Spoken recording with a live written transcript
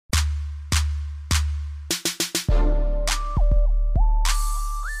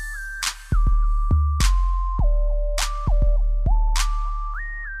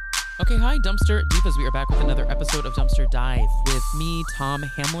Okay, hi, Dumpster Divas. We are back with another episode of Dumpster Dive with me, Tom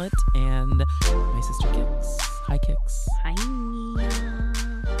Hamlet, and my sister Kix. Hi, Kix. Hi.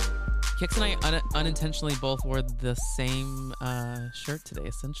 Kix and I unintentionally both wore the same shirt today,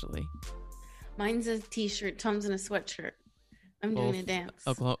 essentially. Mine's a t-shirt. Tom's in a sweatshirt. I'm Both doing a dance.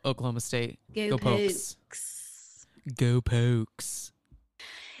 Oklahoma State. Go Pokes. Go Pokes.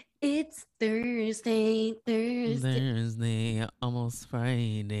 It's Thursday. Thursday, almost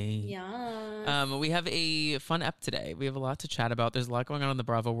Friday. Yeah. We have a fun ep today. We have a lot to chat about. There's a lot going on in the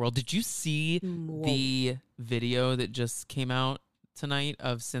Bravo world. Did you see the video that just came out tonight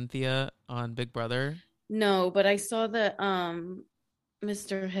of Cynthia on Big Brother? No, but I saw that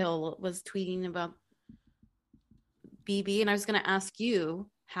Mr. Hill was tweeting about BB, and I was going to ask you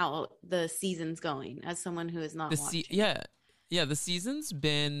how the season's going as someone who is not watching. Yeah, the season's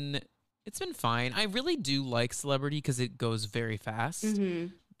been fine. I really do like Celebrity because it goes very fast. Mm-hmm.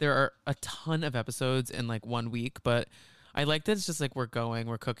 There are a ton of episodes in like 1 week, but I like that it's just like we're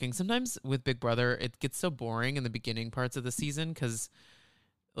cooking. Sometimes with Big Brother, it gets so boring in the beginning parts of the season because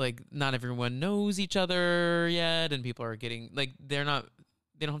like not everyone knows each other yet, and people are getting like they don't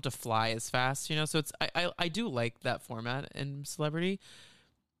have to fly as fast, you know. So it's I do like that format in Celebrity.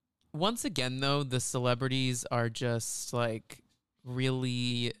 Once again, though, the celebrities are just like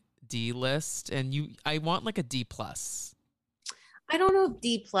really D-list, and I want like a D+. I don't know if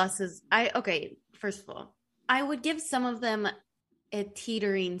D+ is okay, first of all, I would give some of them a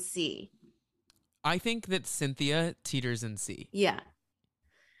teetering C. I think that Cynthia teeters in C. Yeah.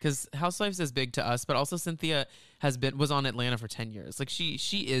 Because Housewives is big to us, but also Cynthia was on Atlanta for 10 years. Like she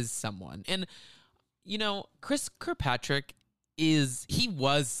is someone. And you know, Chris Kirkpatrick he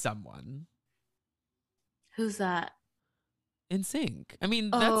was someone. Who's that? NSYNC. I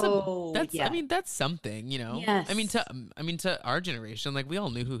mean, yeah. I mean, that's something, you know. Yes. I mean, to our generation, like we all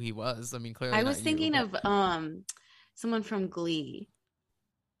knew who he was. I mean, clearly, I was thinking of someone from Glee.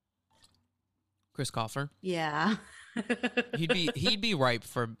 Chris Colfer. Yeah. he'd be ripe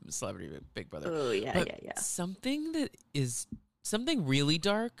for Celebrity Big Brother. Oh yeah, but yeah. Something really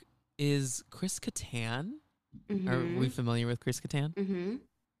dark is Chris Kattan. Mm-hmm. Are we familiar with Chris Kattan? Mm-hmm.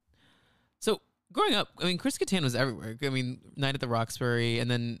 So growing up, I mean, Chris Kattan was everywhere. I mean, Night at the Roxbury, and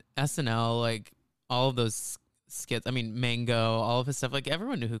then SNL, like all of those skits. I mean, Mango, all of his stuff. Like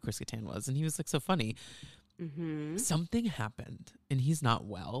everyone knew who Chris Kattan was, and he was like so funny. Mm-hmm. Something happened, and he's not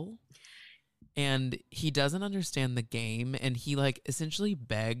well, and he doesn't understand the game, and he like essentially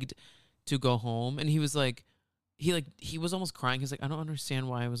begged to go home, and he was like, he was almost crying. He's like, I don't understand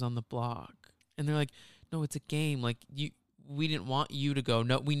why I was on the block, and they're like, no, it's a game. Like we didn't want you to go.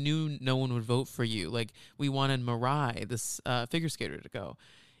 No, we knew no one would vote for you. Like we wanted Mirai, this figure skater, to go.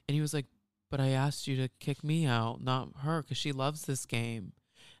 And he was like, but I asked you to kick me out, not her, because she loves this game.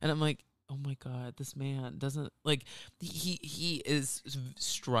 And I'm like, oh my God, this man doesn't like, he is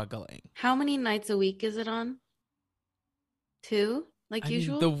struggling. How many nights a week is it on? 2? Like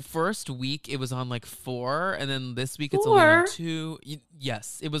usual? Mean, the first week it was on like 4, and then this week it's 4? only on 2.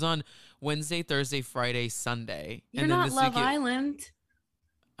 Yes, it was on Wednesday, Thursday, Friday, Sunday. You're and then not this Love week Island.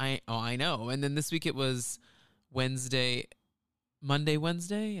 I know. And then this week it was Monday,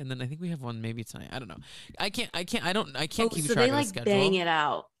 Wednesday, and then I think we have one maybe tonight. I don't know. I can't keep track of the schedule. So they like bang it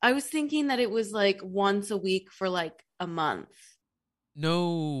out. I was thinking that it was like once a week for like a month.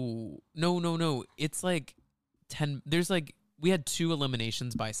 No. It's like 10. There's like, we had 2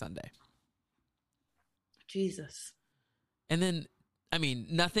 eliminations by Sunday. Jesus. And then, I mean,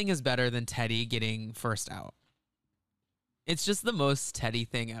 nothing is better than Teddy getting first out. It's just the most Teddy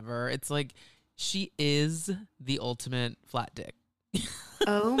thing ever. It's like, she is the ultimate flat dick.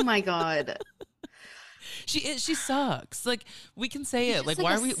 Oh my God. She sucks. Like, we can say She's it. Like, a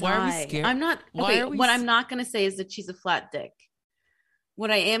why are we scared? I'm not. Okay, what I'm not going to say is that she's a flat dick. What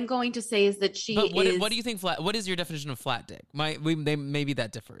I am going to say is that what do you think what is your definition of flat dick? Maybe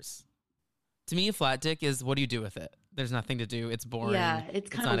that differs. To me, a flat dick is, what do you do with it? There's nothing to do. It's boring. Yeah, it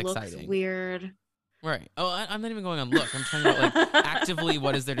kind of looks exciting. Weird. Right. Oh, I'm not even going on look. I'm talking about like actively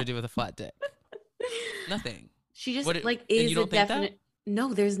what is there to do with a flat dick? Nothing. She just is a definite.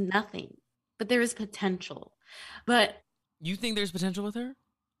 No, there's nothing. But there is potential. But you think there's potential with her?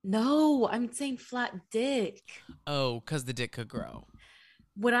 No, I'm saying flat dick. Oh, because the dick could grow.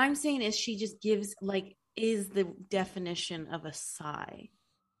 What I'm saying is she just is the definition of a sigh.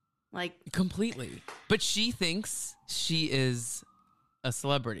 Like completely. But she thinks she is a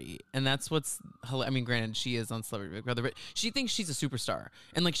celebrity, and that's what's I mean, granted, she is on Celebrity Big Brother, but she thinks she's a superstar,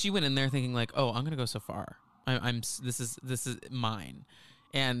 and like she went in there thinking like, oh, I'm gonna go so far. This is mine,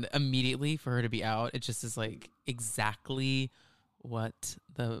 and immediately for her to be out, it just is like exactly what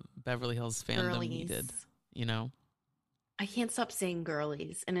the Beverly Hills fandom Girlies. needed, you know? I can't stop saying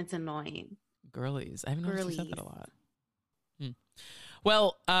girlies, and it's annoying. Girlies. I haven't noticed you said that a Girlies. lot.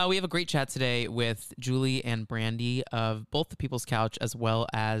 Well, we have a great chat today with Julie and Brandy of both The People's Couch, as well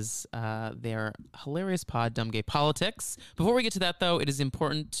as their hilarious pod, Dumb Gay Politics. Before we get to that, though, it is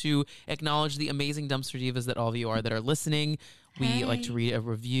important to acknowledge the amazing dumpster divas that all of you are that are listening. We like to read a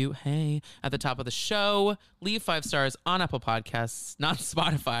review, at the top of the show. Leave 5 stars on Apple Podcasts, not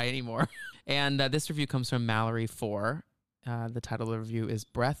Spotify anymore. And this review comes from Mallory 4. The title of the review is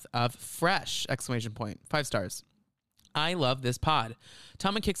Breath of Fresh! 5 stars. I love this pod.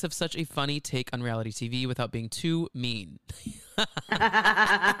 Tom and Kix have such a funny take on reality TV without being too mean.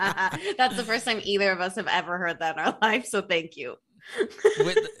 That's the first time either of us have ever heard that in our life, so thank you.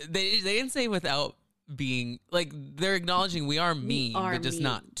 They didn't say without being, like, they're acknowledging we are mean, but just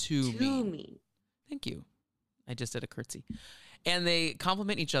not too mean. Thank you. I just did a curtsy. And they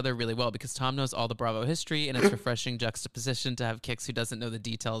compliment each other really well because Tom knows all the Bravo history, and it's refreshing juxtaposition to have Kix who doesn't know the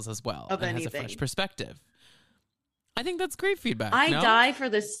details as well Of and has a anything. fresh perspective. I think that's great feedback. I no? die for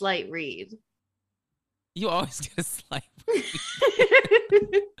this slight read. You always get a slight.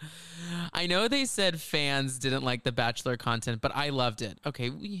 I know they said fans didn't like the Bachelor content, but I loved it.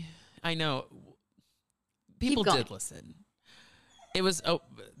 Okay, I know people did listen. It was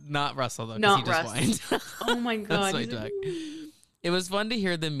not Russell though, because he just whined. Oh my god! That's my dog. It was fun to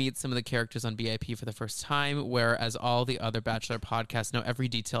hear them meet some of the characters on BIP for the first time, whereas all the other Bachelor podcasts know every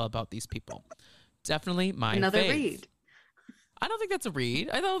detail about these people. Definitely my Another fave. read. I don't think that's a read.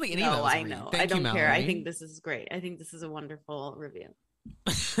 I don't think any of that No, was a I read. know. Thank I don't you, care. I Mallory. think this is great. I think this is a wonderful review.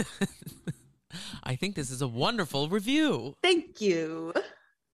 I think this is a wonderful review. Thank you.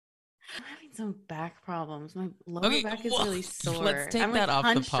 I'm having some back problems. My lower back is really sore. Let's take I'm that off the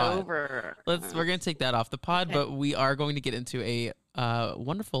hunched pod. over. We're going to take that off the pod, Okay. but we are going to get into a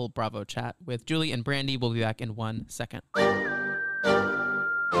wonderful Bravo chat with Julie and Brandy. We'll be back in 1 second.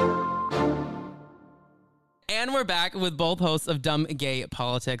 And we're back with both hosts of Dumb Gay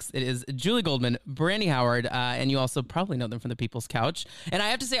Politics. It is Julie Goldman, Brandy Howard, and you also probably know them from The People's Couch. And I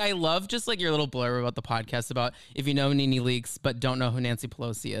have to say, I love just like your little blurb about the podcast about if you know Nene Leakes but don't know who Nancy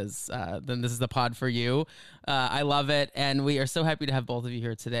Pelosi is, then this is the pod for you. I love it, and we are so happy to have both of you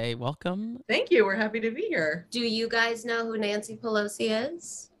here today. Welcome. Thank you. We're happy to be here. Do you guys know who Nancy Pelosi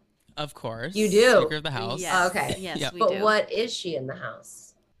is? Of course. You do? Speaker of the House. Yes. Okay. Yes, Yep. we But do. what is she in the house?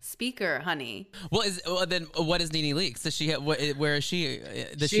 Speaker, honey. Well, then what is Nene Leakes? Does she have, where is she?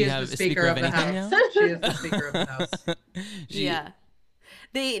 Does She she is have the a speaker of the anything House. now? She is the Speaker of the House. Yeah.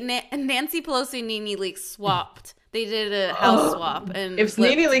 Nancy Pelosi and Nene Leakes swapped. They did a house swap. And If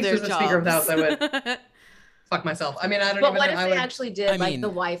flipped Nene Leakes their was the Speaker of the House, I jobs. Fuck myself. I mean, I don't But even what know. if I they would, actually did I like mean- the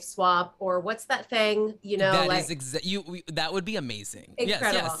wife swap or what's that thing? You know, That like is that would be amazing.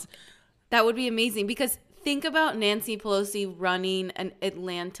 Incredible. Yes. That would be amazing because think about Nancy Pelosi running an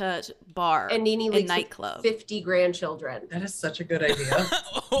Atlanta bar and Nene and Leakes with nightclub. 50 grandchildren. that is such a good idea.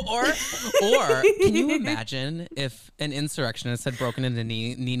 or can you imagine if an insurrectionist had broken into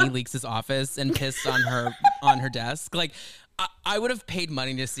Nene Leakes' office and pissed on her desk? Like, I would have paid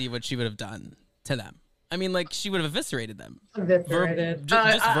money to see what she would have done to them. I mean, like, she would have eviscerated them. Eviscerated.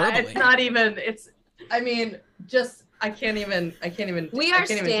 Just verbally. It's not even. It's. I mean, just. I can't even. We I are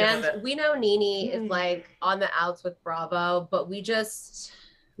can't even deal with stand. it. We know Nene is like on the outs with Bravo, but we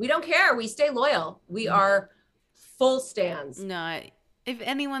don't care. We stay loyal. We are full stands. No, if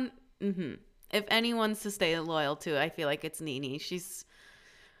anyone's to stay loyal to, I feel like it's Nene. She's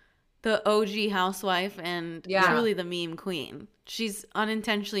the OG housewife and Yeah. truly the meme queen. She's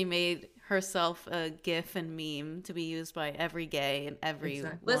unintentionally made herself a gif and meme to be used by every gay and every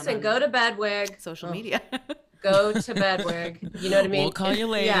Exactly. Listen, go to bed, wig. social Oh. media. Go to bed, wig. You know what I mean? We'll call you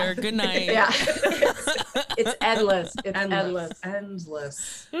later. Yeah. Good night. Yeah. It's endless. It's endless.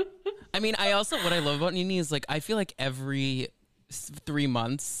 Endless. I mean, what I love about Nene is like I feel like every 3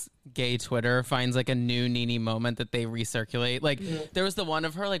 months, gay Twitter finds like a new Nene moment that they recirculate. Like there was the one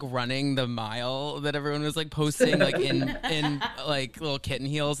of her like running the mile that everyone was like posting like in like little kitten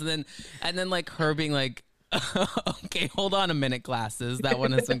heels, and then like her being like, okay, hold on a minute, glasses. That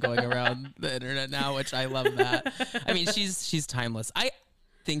one has been going around the internet now, which I love that. I mean, she's timeless. I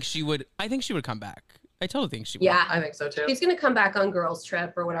think she would come back. I totally think she would. Yeah. I think so too. She's going to come back on Girls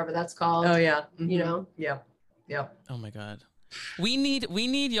Trip or whatever that's called. Oh yeah. You know? Yep. Oh my god. We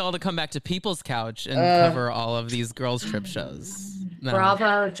need y'all to come back to People's Couch and cover all of these girls trip shows. No.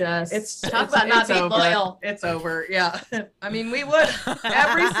 Bravo, just It's talk it's, about not it's being over. loyal. It's over. Yeah. I mean, we would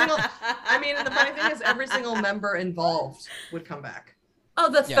every single. I mean, and the funny thing is, every single member involved would come back. Oh,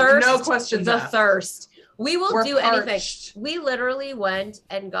 the Yeah. thirst. No questions The asked. thirst. We will We're do anything. parched. We literally went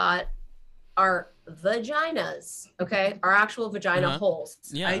and got our vaginas, okay? Our actual vagina Uh-huh. holes.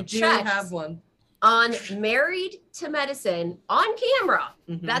 Yeah. I do Checked. have one. On Married to Medicine on camera.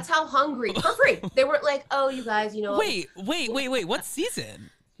 Mhm. That's how hungry for free. They were like, oh, you guys, you know, Wait. What season?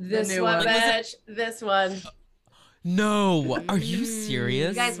 this The new one, one. bitch, this one. No. Are you serious?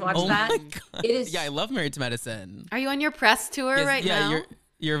 You guys watch oh that? My God. It is- Yeah, I love Married to Medicine. Are you on your press tour right now?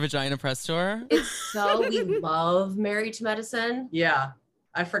 your vagina press tour. It's so we love Married to Medicine. Yeah,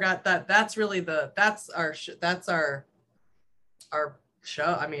 I forgot that. That's really that's our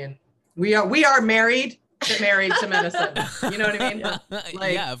show. I mean, we are married to medicine. You know what I mean?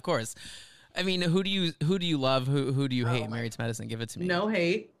 Like- yeah, of course. I mean, who do you love? Who do you hate? my Married to Medicine. Give it to me. No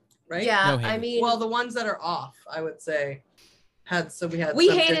hate, right? Yeah, No hate. I mean, Well, the ones that are off, I would say, we had. We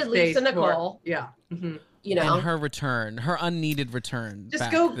some hated good Lisa faith for- Nicole. Yeah. Mhm. you know, And her return, her unneeded return. Just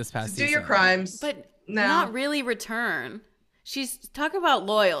back go this past do season. your crimes. But No. not really return. She's talk about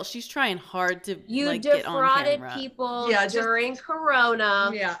loyal. She's trying hard to you like get on defrauded camera. people Yeah, just- during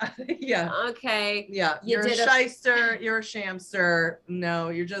Corona. Yeah. Yeah. Okay. Yeah. You You're a did a- shyster. You're a shamster. No,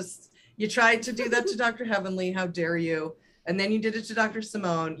 you tried to do that to Dr. Heavenly. How dare you? And then you did it to Dr.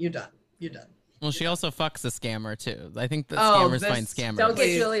 Simone. You're done. Well, she also fucks a scammer too. I think that Oh, scammers this- find scammers. Don't get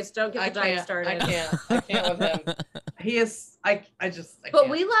Please. Julius. Don't get the giant I started. can't with him. He is. I But can't.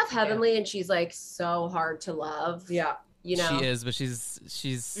 we love Heavenly, and she's like so hard to love. Yeah. You know. She is, but she's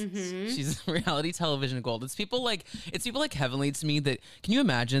Mhm. she's reality television gold. It's people like Heavenly to me that can you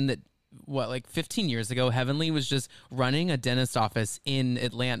imagine that what like 15 years ago Heavenly was just running a dentist office in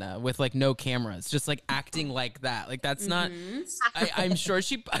Atlanta with like no cameras, just like acting like that. Like that's not I'm sure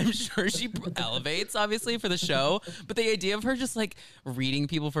she elevates obviously for the show, but the idea of her just like reading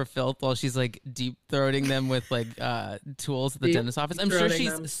people for filth while she's like deep throating them with like tools at the Deep dentist office. I'm sure throating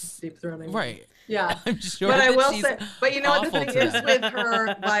she's them. Deep throating. right. Yeah. I'm sure But I that will she's say, but you know what the awful thing to is that. with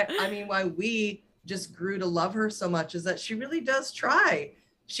her, why we just grew to love her so much is that she really does try.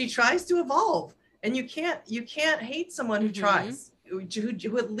 She tries to evolve, and you can't hate someone who Mhm. tries,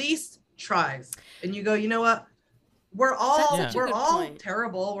 who at least tries. And you go, you know what? We're That's all such a we're good all point.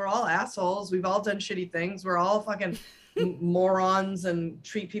 terrible. We're all assholes. We've all done shitty things. We're all fucking morons and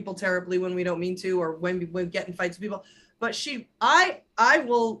treat people terribly when we don't mean to, or when we get in fights with people. But I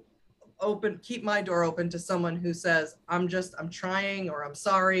will keep my door open to someone who says, I'm trying, or I'm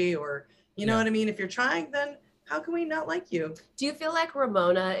sorry, or you know Yeah. what I mean? If you're trying, then how can we not like you? Do you feel like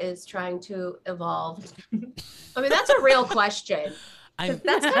Ramona is trying to evolve? I mean, that's a real question. 'Cause I'm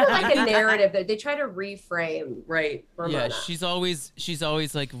that's kind of like a narrative that they try to reframe Right. Ramona. yeah, she's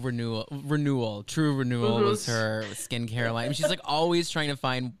always like renewal. True renewal Mhm. was her skincare line. She's like always trying to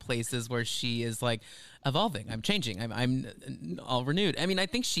find places where she is like evolving. I'm changing. I'm all renewed. I mean, I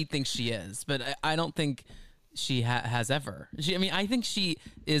think she thinks she is, but I don't think she has ever. I think she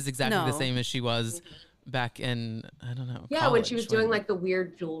is exactly the No. same as she was back in I don't know. Yeah, when she was college, doing like the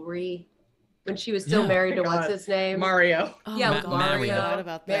weird jewelry, when she was still Yeah. married to Oh my what's God. his name? Mario. Oh, Yeah, my with God, I Mario. forgot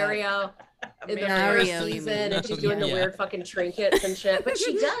about that. Mario in the Mario, first you season, mean. and she's doing the Yeah. weird fucking trinkets and shit. But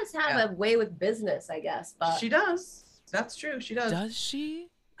she does have Yeah. a way with business, I guess. But She does. That's true. She does. Does she?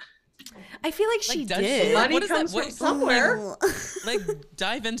 I feel like she does she? did. Money What is that? comes from What- somewhere. Like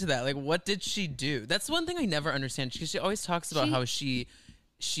dive into that. Like what did she do? That's one thing I never understand because she always talks about how she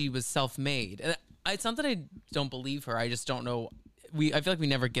was self-made. And it's not that I don't believe her. I just don't know. I feel like we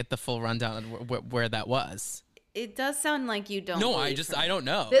never get the full rundown of where that was. It does sound like you don't. No, believe her. I don't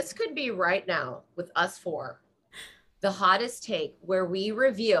know. this could be right now with us four, the hottest take where we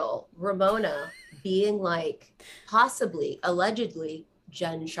reveal Ramona being like possibly, allegedly,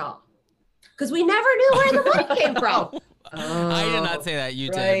 Jen Shaw. Because we never knew where the money came from. I did not say that. You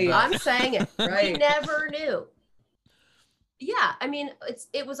right. did. but- I'm saying it. We Right. never knew. Yeah, I mean,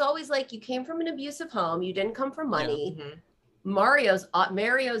 it was always like you came from an abusive home. You didn't come from money. Mhm.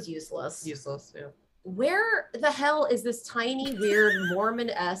 Mario's useless. Useless. Yeah. Where the hell is this tiny, weird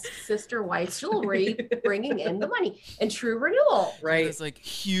Mormon-esque Sister White jewelry bringing in the money? And True Renewal. Right. There's like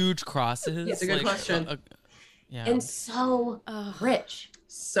huge crosses. It's a good like, question. Yeah. And so Ugh. rich.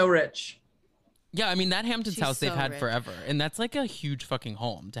 So rich. Yeah, I mean that Hamptons She's house they've so had rich. forever, and that's like a huge fucking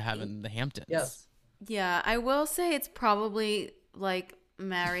home to have in the Hamptons. Yes. Yeah, I will say it's probably like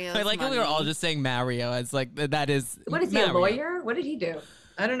Mario's I like how we were all money. just saying Mario. It's like that is. What is he, a Mario. lawyer? What did he do?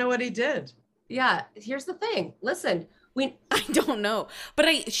 I don't know what he did. Yeah, here's the thing. Listen, I don't know,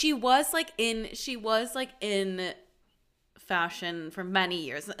 but she was like in fashion for many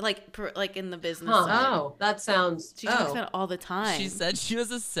years, like in the business. Huh. side. Oh. that sounds. She talks Oh. about it all the time. She said she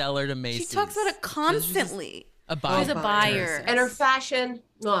was a seller to she Macy's. talks about it constantly. A buyer. She's a buyer. And her fashion,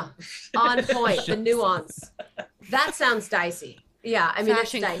 on point. The nuance. That sounds dicey. Yeah, I mean,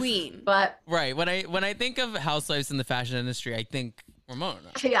 Fashion it's dicey, queen. but Right. When I think of housewives in the fashion industry, I think Ramona.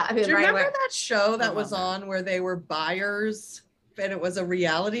 yeah, I mean, Do you right remember away. that show that I was love on where they were buyers and it was a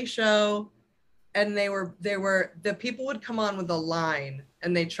reality show and they were the people would come on with a line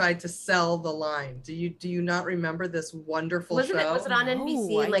and they tried to sell the line. Do you not remember this wonderful Was show? it on No,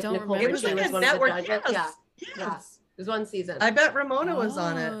 NBC? I Like don't Nicole remember It was Richie like was a one network. of the judges. Yes. Yeah, Yes. yeah. It was one season. I bet Ramona was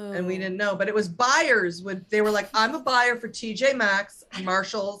on it and we Oh. didn't know, but it was buyers they were like, I'm a buyer for TJ Maxx,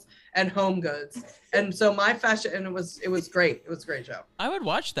 Marshalls, and Home Goods. And so my fashion, and it was great. It was a great show. I would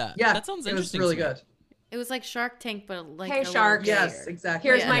watch that. Yeah. That sounds it was interesting. really to me. good. It was like Shark Tank, but like Hey, a little Sharks. Yes, bigger. exactly.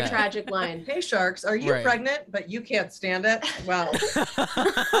 Here's Yeah. my Yeah. tragic line. Hey Sharks, are you Right. pregnant but you can't stand it? Well,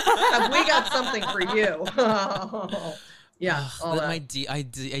 have we got something for you? Yeah, Ugh, all that. I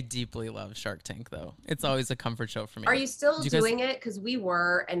deeply love Shark Tank though. It's always a comfort show for me. Are you still Did you guys- doing it? Because we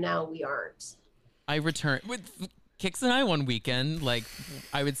were, and now we aren't. I returned with Kix and I one weekend. Like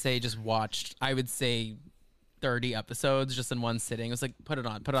I would say, just watched. I would say 30 episodes just in one sitting. It was like put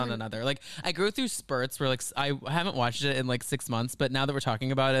on another. Like I go through spurts where like I haven't watched it in like 6 months, but now that we're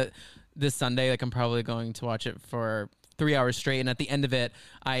talking about it this Sunday, like I'm probably going to watch it for 3 hours straight. And at the end of it,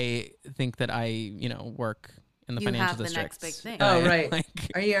 I think that I work in the You financial have the district. next big thing. Oh, right. Like,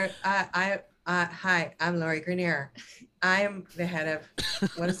 Are you? Hi, I'm Lori Grenier. I'm the head of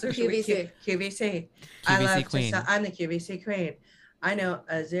what is their QVC. QVC. QVC queen. I'm the QVC queen. I know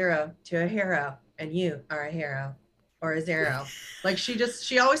a zero to a hero, and you are a hero or a zero. Like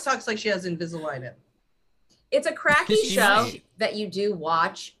she always talks like she has Invisalign in. It's a cracky She show might. that you do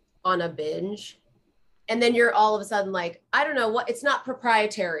watch on a binge. And then you're all of a sudden like, I don't know what, it's not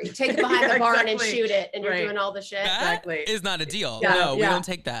proprietary. Take it behind Yeah, the barn and exactly. shoot it. And you're Right. doing all the shit. that Exactly. is not a deal. Yeah, No, we yeah. don't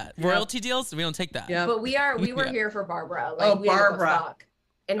take that. Yep. Royalty deals, we don't take that. Yeah. But we were Yeah. here for Barbara. Oh, we didn't give a Barbara. fuck.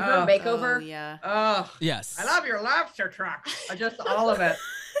 And her Oh. Oh, makeover. yeah. Oh, Yes. I love your lobster truck. Just all of it.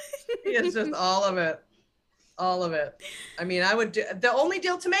 It's just all of it. All of it. I mean, I would do the only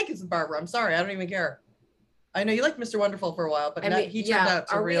deal to make is Barbara. I'm sorry, I don't even care. I know you liked Mr. Wonderful for a while, but I now mean, he turned yeah. out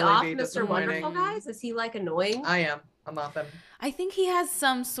to Are we really off be Mr. disappointing. Wonderful, guys? Is he like annoying? I am. I'm off him. I think he has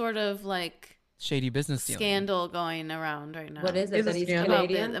some sort of like Shady business deal. scandal going around right now. What is Is it? That a he's scandal.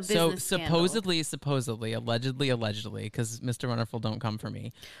 Canadian? A So business scandal. supposedly, allegedly, because Mr. Wonderful don't come for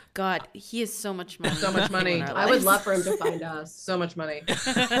me. God, he has so much money. So much money. in our I would lives. love for him to find us. So much money. Just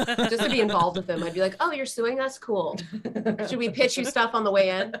to be involved with him. I'd be like, oh, you're suing us? Cool. Should we pitch you stuff on the way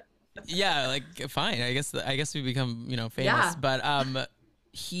in? Yeah, like fine. I guess we become famous. Yeah. But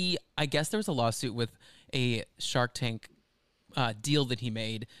I guess there was a lawsuit with a Shark Tank deal that he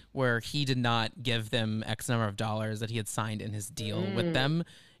made where he did not give them X number of dollars that he had signed in his deal with them,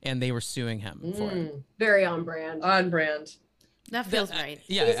 and they were suing him for it. Very on brand. On brand. That feels right.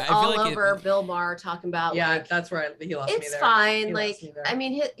 Yeah, He's I feel all like over Bill Maher talking about Yeah, like, that's right. He lost me it's there. fine. He Like, lost me there. I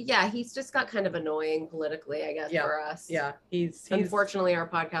mean, he's just got kind of annoying politically, I guess, Yeah, for us. yeah, he's Unfortunately, our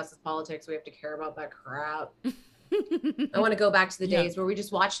podcast is politics. We have to care about that crap. I want to go back to the Yeah. days where we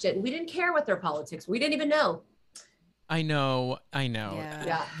just watched it and we didn't care what their politics. We didn't even know. I know. Yeah.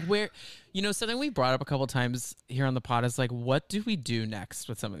 Yeah. Where, something we brought up a couple times here on the pod is like, what do we do next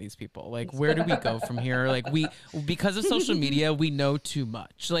with some of these people? Like, where do we go from here? Like, because of social media, we know too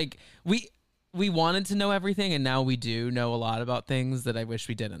much. Like, we wanted to know everything, and now we do know a lot about things that I wish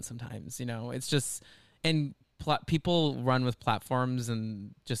we didn't sometimes. It's just, and people run with platforms,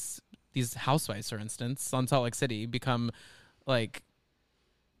 and just these housewives, for instance, on Salt Lake City, become like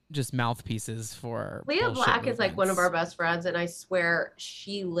just mouthpieces for Leah bullshit Black is like one of movements. our best friends, and I swear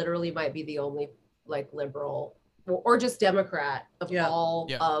she literally might be the only like liberal or just Democrat of Yeah. all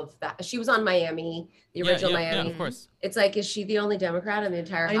Yeah. of that. She was on Miami, the original yeah, Miami. of course. It's like, is she the only Democrat in the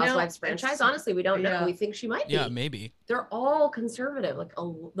entire I know, Housewives it's- franchise? Honestly, we don't know. yeah. We think she might be. Yeah, maybe. They're all conservative, like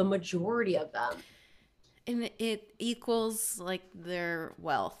the majority of them. And it equals like their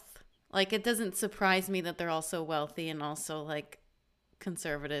wealth. Like it doesn't surprise me that they're also wealthy and also like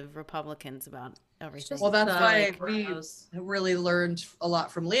conservative Republicans about everything. Well, that's So why we gross. really learned a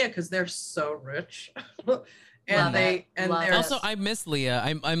lot from Leah because they're so rich, Love and it. and Love they're it. Also, I miss Leah.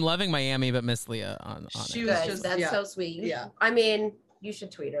 I'm loving Miami, but miss Leah on She it. was Good. just- That's yeah. so sweet. Yeah. I mean, you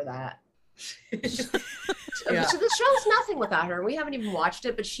should tweet her that. Yeah. So the show's nothing without her. We haven't even watched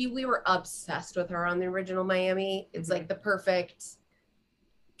it, but we were obsessed with her on the original Miami. It's Mhm. like the perfect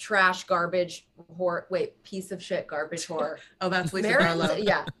trash garbage whore. Wait, piece of shit garbage whore. Oh, that's Lisa Meredith, Barlow.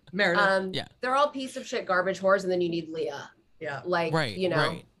 yeah. Meredith. Yeah. They're all piece of shit garbage whores, and then you need Leah, Yeah. like Right, you know,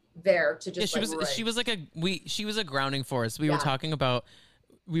 right. there to Yeah, just she was right. she was like she was a grounding force. We were Yeah. talking about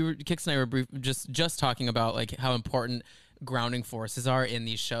Kix and I were just talking about like how important grounding forces are in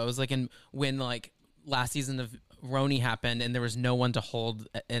these shows. Like, and when like last season of Roni happened and there was no one to hold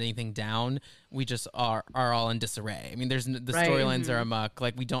anything down, we just are all in disarray. I mean, the storylines are amok.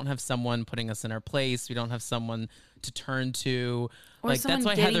 Like, we don't have someone putting us in our place. We don't have someone to turn to. Or like, that's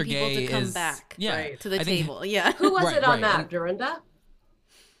why Heather Gay to come is back to the I think- table. Yeah. Who was Right, it on right. that? Dorinda?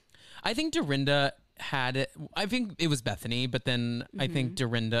 I think Dorinda had it. I think it was Bethany, but then I think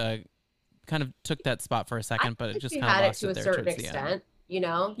Dorinda kind of took that spot for a second, but it think just she kind of had it lost to a there certain towards the end. extent, you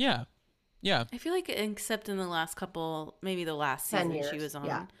know? Yeah. Yeah. I feel like except in the last couple, maybe the last 10 season she years, was on.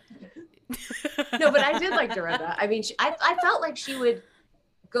 yeah. No, but I did like Dorinda. I mean, I felt like she would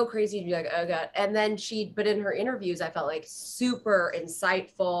go crazy and be like, oh God. And then but in her interviews, I felt like super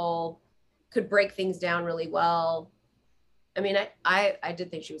insightful, could break things down really well. I mean, I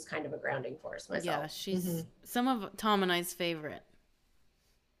did think she was kind of a grounding force myself. Yeah, she's some of Tom and I's favorite.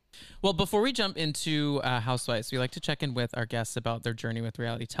 Well, before we jump into Housewives, we like to check in with our guests about their journey with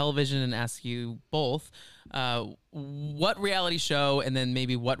reality television and ask you both what reality show and then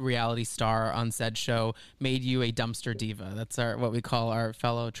maybe what reality star on said show made you a dumpster diva. That's what we call our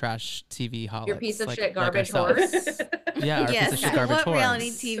fellow trash TV holics. Your piece of like- shit like garbage ourselves. horse. Yeah, our Yes. piece of shit garbage What horse. reality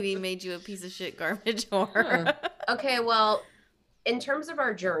TV made you a piece of shit garbage whore? Okay, well, in terms of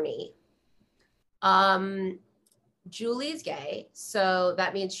our journey, Julie's gay, so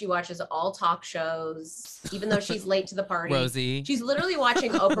that means she watches all talk shows, even though she's late to the party. Rosie. She's literally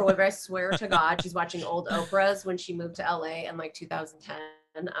watching Oprah Winfrey. I swear to God, she's watching old Oprahs when she moved to LA in like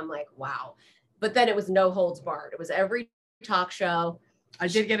 2010. I'm like, wow. But then it was no holds barred. It was every talk show. I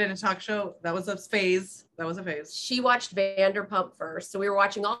did get in a talk show. That was a phase. She watched Vanderpump first. So we were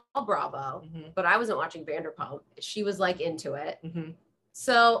watching all Bravo, Mhm. but I wasn't watching Vanderpump. She was like into it. Mhm.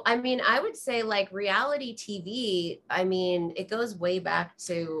 So, I mean, I would say like reality TV, I mean, it goes way back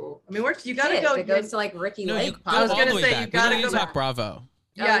to I mean, you got to kids. go. It goes to like Ricky No, you Lake. go I was all gonna the way say, you back. We gotta don't go even talk back. Bravo.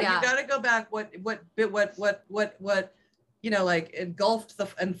 Yeah, yeah. you got to go back. What, like engulfed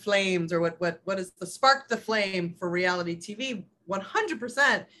in flames, or what is the spark the flame for reality TV?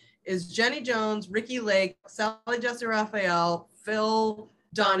 100% is Jenny Jones, Ricky Lake, Sally Jesse Raphael, Phil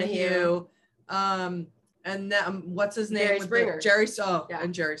Donahue, and then what's his name? Jerry with Springer.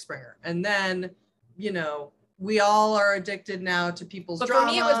 And Jerry Springer. And then, we all are addicted now to people's But drama.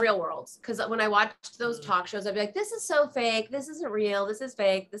 for me, it was Real Worlds. Because when I watched those talk shows, I'd be like, this is so fake. This isn't real. This is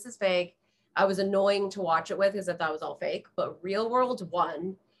fake. This is fake. I was annoying to watch it with because I thought it was all fake. But Real World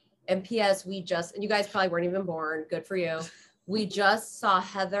won. And P.S. and you guys probably weren't even born. Good for you. We just saw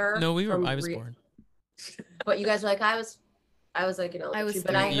Heather. No, from I was born. But you guys were like, I was like, I was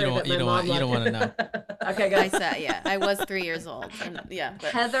but I You heard don't, that you my don't mom want to know. Okay, I guys. said, yeah, I was 3 years old. And, yeah,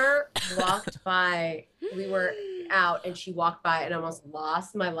 but Heather walked by. We were out, and she walked by, and almost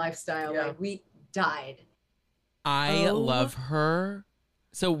lost my lifestyle. Yeah. Like we died. I Oh. love her.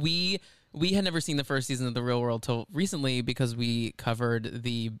 So we had never seen the first season of The Real World till recently because we covered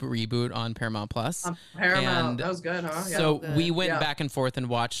the reboot on Paramount Plus. Paramount. And That was good, huh? Yeah. So good. we went Yeah. back and forth and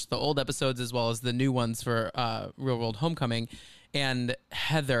watched the old episodes as well as the new ones for Real World Homecoming. And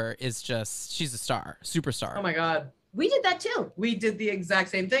Heather is she's a star, superstar. Oh my God. We did that too. We did the exact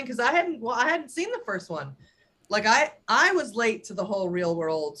same thing because I hadn't seen the first one. Like I was late to the whole Real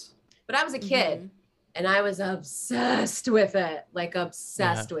World. But I was a kid, and I was obsessed with it. Like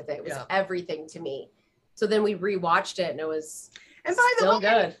obsessed with it. It was Yeah. everything to me. So then we rewatched it, and it was And by the still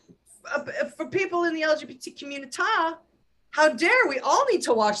way, good. for people in the LGBT community, how dare we all need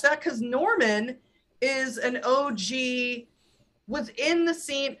to watch that because Norman is an OG, was in the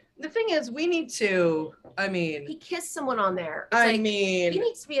scene. The thing is, we need to. He kissed someone on there. It's I like, mean, he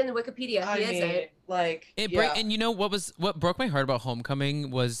needs to be in the Wikipedia. He isn't. like And you know what broke my heart about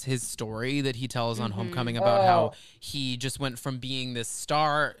Homecoming was his story that he tells on Homecoming Oh. about how he just went from being this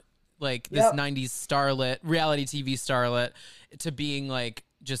star, like this Yep. 90s starlet, reality TV starlet, to being like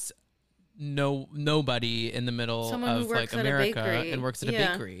just nobody in the middle Someone who of works like at a America bakery. and works at a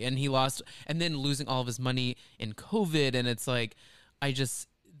Yeah. bakery, and he lost, and then losing all of his money in COVID, and it's like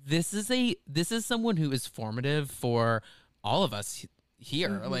this is someone who is formative for all of us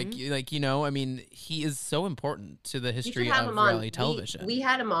here. Like I mean, he is so important to the You history should have of him on. reality television. We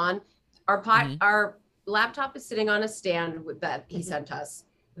had him on. Our laptop is sitting on a stand that he sent us.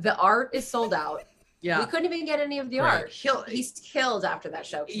 The art is sold out. yeah. We couldn't even get any of the Right. art. He'll- He's killed after that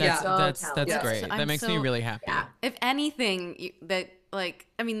show. He's Yeah. so That's talented. Yes. great. I'm That makes me so- really happy. Yeah. if anything,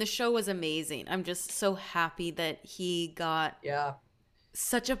 the show was amazing. I'm just so happy that he got Yeah.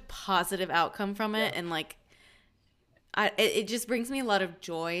 such a positive outcome from it. Yeah. And like, it just brings me a lot of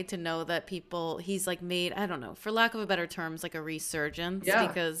joy to know that he's like made, I don't know, for lack of a better terms, like a resurgence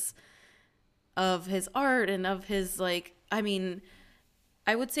because of his art and of his like, I mean,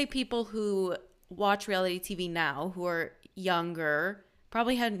 I would say people who watch reality TV now who are younger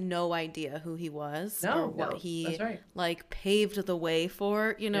probably had no idea who he was or what he like paved the way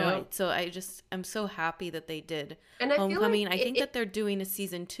for, you know. So I'm so happy that they did and Homecoming. I think that they're doing a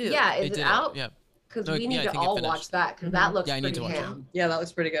season 2. Yeah, is it out? Yeah. Because we need to all watch that because that looks pretty ham. Yeah, that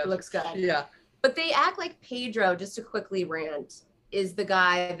looks pretty good. It looks good. Yeah. But they act like Pedro, just to quickly rant, is the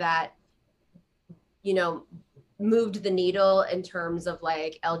guy that, you know, moved the needle in terms of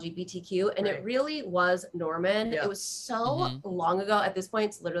like LGBTQ. And it really was Norman. It was so long ago. At this point,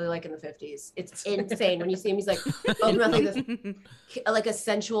 it's literally like in the 50s. It's insane. When you see him, he's like, oh, like this, like a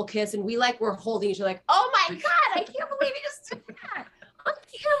sensual kiss. And we like, we're holding each other like, oh my God, I can't believe he just did that on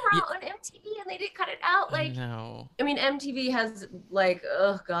camera on MTV and they didn't cut it out. Like, I mean, MTV has like,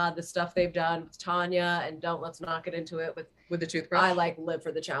 oh God, the stuff they've done with Tanya and let's not get into it with the toothbrush. I like live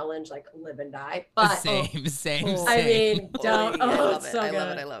for the challenge, like live and die. But same. I mean, don't. I love it's it. so I good.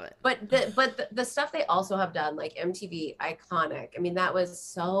 love it. I love it. But the stuff they also have done, like MTV, iconic. I mean, that was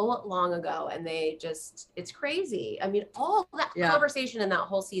so long ago, and it's crazy. I mean, all that conversation in that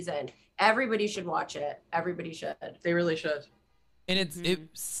whole season. Everybody should watch it. Everybody should. They really should. And it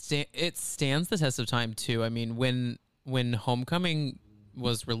stands the test of time too. I mean, when Homecoming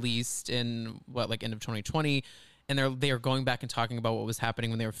was released in end of 2020, and they are going back and talking about what was happening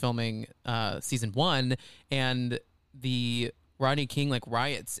when they were filming season 1 and the Rodney King like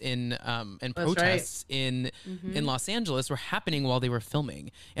riots and protests in Los Angeles were happening while they were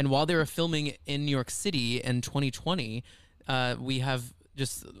filming. And while they were filming in New York City in 2020, we have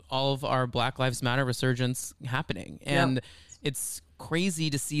just all of our Black Lives Matter resurgence happening. And it's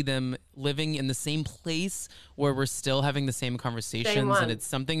crazy to see them living in the same place where we're still having the same conversations. And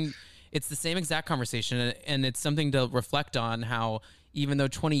it's the same exact conversation. And it's something to reflect on how even though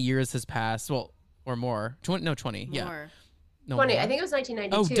 20 years has passed, or more, 20. More. Yeah. No, 20. more. I think it was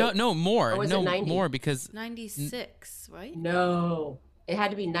 1992. Oh, no, more. Or was it 90? More because 96, right? No. It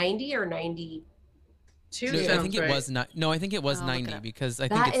had to be 90 or 92. I think it was not. No, I think it was 90 because I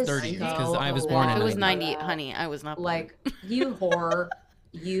think it's 30 because I was born in 90. It was 90, honey. I was not born. Like, you whore.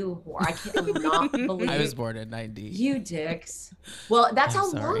 You whore. I cannot believe I was born in 90. You dicks. Well, that's I'm how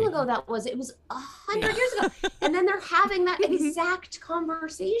sorry. long ago that was. It was 100 years ago. And then they're having that exact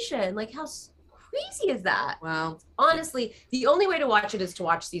conversation. Like, how crazy is that? Wow. Honestly, the only way to watch it is to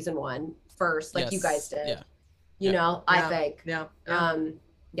watch season 1 first, like you guys did. Yeah. You know, I think. Yeah.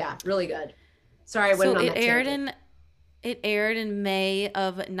 Yeah, really good. Sorry, I went on that tangent. It aired in May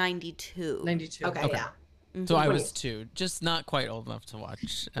of 92. 92. Okay, yeah. So I was 2, just not quite old enough to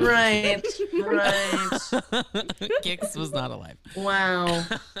watch. Right. Kix was not alive. Wow.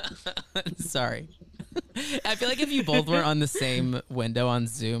 Sorry. I feel like if you both were on the same window on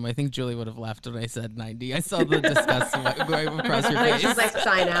Zoom, I think Julie would have laughed when I said 90. I saw the disgust going across your face. She's like,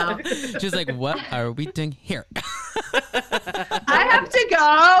 sign out. She's like, what are we doing here? I have to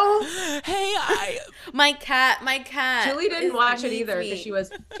go. Hey, my cat. Julie didn't watch it either because she was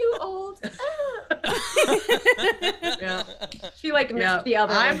too old. Yeah. She like missed the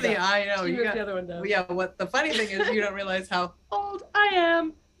other I know. She You missed got the other window. Yeah, what the funny thing is you don't realize how old I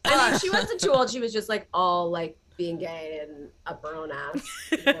am. I mean, she wasn't too old. She was just like all like being gay and up her own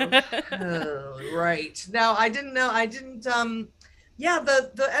ass. You know? Oh, right. Now I didn't know. The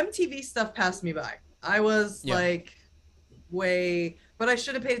MTV stuff passed me by. I was like but I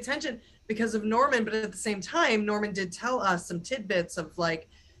should have paid attention because of Norman. But at the same time, Norman did tell us some tidbits of like,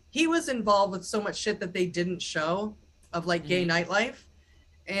 he was involved with so much shit that they didn't show of like gay nightlife.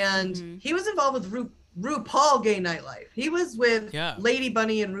 And he was involved with RuPaul gay nightlife. He was with Lady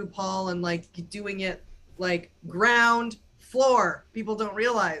Bunny and RuPaul and like doing it like ground floor. People don't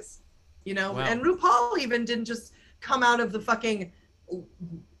realize, you know. Wow. And RuPaul even didn't just come out of the fucking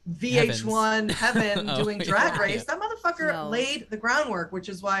VH1 heaven doing Drag Race. That motherfucker laid the groundwork, which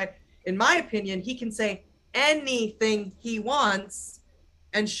is why, in my opinion, he can say anything he wants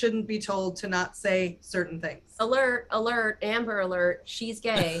and shouldn't be told to not say certain things. Alert, Amber alert, she's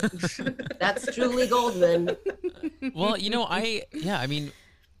gay. That's Julie Goldman. Well, you know, I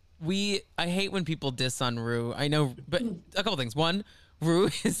hate when people diss on Rue. I know, but a couple things. One,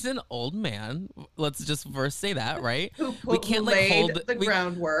 Rue is an old man. Let's just first say that, right? We can't hold the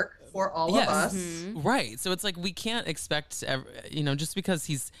groundwork for all of us. Right. So it's like we can't expect, just because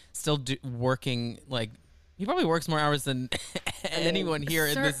he's still working like, He probably works more hours than anyone here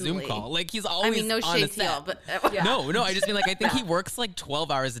in this Zoom certainly. call. Like he's always. I mean, no on shade a to set. y'all, but No, I just mean like I think he works like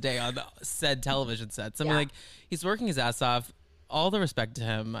 12 hours a day on said television sets. I mean, like he's working his ass off. All the respect to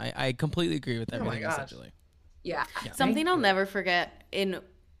him. I completely agree with everything essentially. Yeah. Something I'll never forget this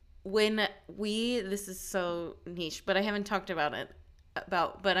is so niche, but I haven't talked about it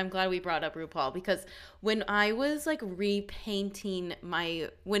but I'm glad we brought up RuPaul, because when I was like repainting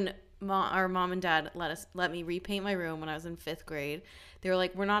our mom and dad let me repaint my room when I was in 5th grade, they were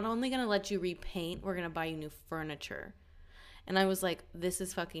like, we're not only going to let you repaint, we're going to buy you new furniture. And I was like, this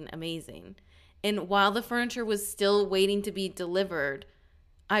is fucking amazing. And while the furniture was still waiting to be delivered,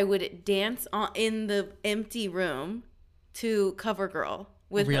 I would dance in the empty room to CoverGirl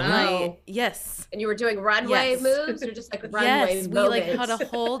with my yes. And you were doing runway moves, or just like runway yes, moments? we like had a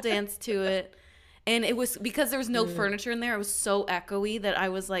whole dance to it, and it was because there was no furniture in there. It was so echoey that I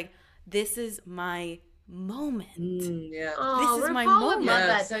was like, "This is my moment. Yeah. Oh, this is my RuPaul moment." would love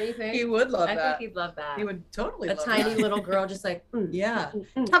that, don't you think? He would love that. I think he'd love that. He would totally a love tiny that. little girl just like, Yeah.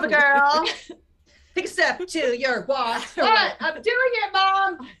 Have a girl. Take a step to your walk. What? I'm doing it,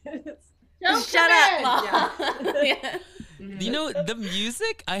 Mom. Don't Shut come up, in. Mom. Yeah. You know, the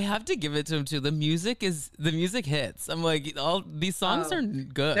music, I have to give it to him too. The music hits. I'm like, all these songs are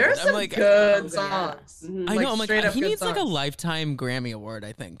good. There's I'm some like, good songs. I know. I'm like, straight up he good needs like a songs. lifetime Grammy award.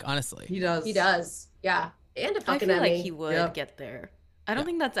 I think, honestly. He does. He does. Yeah. And a I fucking feel like Emmy. he would get there. I don't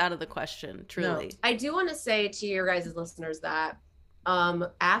think that's out of the question. Truly. I do want to say to your guys' listeners that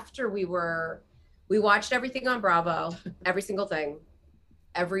after we watched everything on Bravo, every single thing.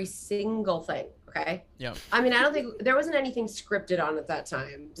 Okay. Yeah. I mean, I don't think there wasn't anything scripted on at that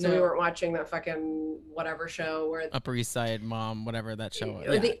time, so we No. weren't watching that fucking whatever show where. Upper East Side Mom, whatever that show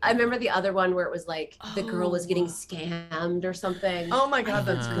was. I remember the other one where it was like the girl was getting scammed or something. Oh my God,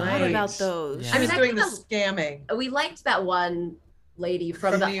 that's I great. What about those? Yeah. She was I doing the think scamming. We liked that one lady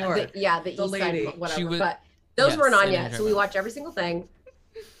from New York. the The East lady. Side, whatever. She was- but those Yes, weren't I on know yet, her so we about. watched every single thing.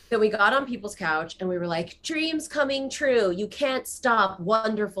 Then we got on people's couch and we were like, dreams coming true. You can't stop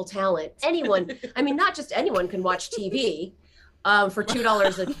wonderful talent. Anyone, I mean, not just anyone can watch TV for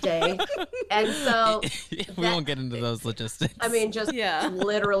 $2 a day. And so we won't get into those logistics. I mean, just Yeah.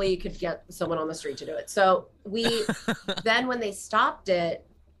 literally you could get someone on the street to do it. So then when they stopped it,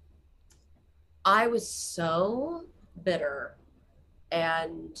 I was so bitter,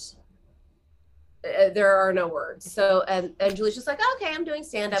 and there are no words. So, and Julie's just like, okay, I'm doing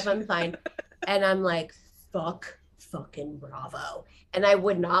stand-up, I'm fine. And I'm like, fucking Bravo. And I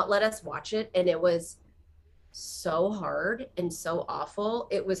would not let us watch it. And it was so hard and so awful.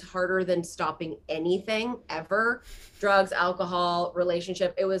 It was harder than stopping anything ever. Drugs, alcohol,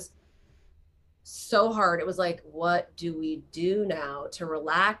 relationship. It was so hard. It was like, what do we do now to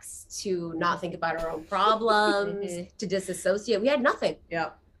relax, to not think about our own problems, to disassociate? We had nothing. Yeah.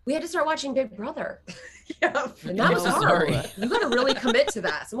 We had to start watching Big Brother. Yeah. And that was I'm so horrible. sorry. You got to really commit to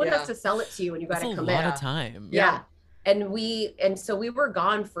that. Someone Yeah. has to sell it to you and you got That's to a commit. lot of time. Yeah. And so we were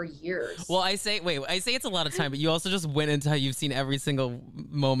gone for years. Well, I say it's a lot of time, but you also just went into how you've seen every single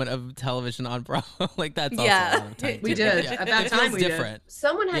moment of television on Bravo. Like that's also a lot of time. We too. did. Yeah. At that It time, feels we did. different.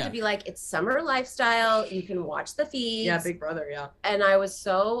 Someone had Yeah. to be like, it's summer lifestyle. You can watch the feeds. Yeah, Big Brother. Yeah. And I was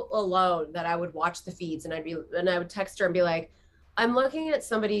so alone that I would watch the feeds and I would text her and be like, I'm looking at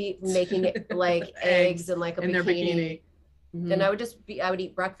somebody making like eggs and like a in their bikini. And I would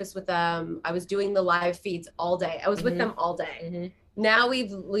eat breakfast with them. I was doing the live feeds all day. I was with them all day. Now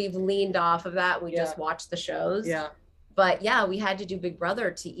we've leaned off of that. We just watch the shows. Yeah. But yeah, we had to do Big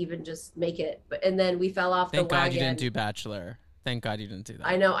Brother to even just make it. And then we fell off Thank the God wagon. you didn't do Bachelor. Thank God you didn't do that.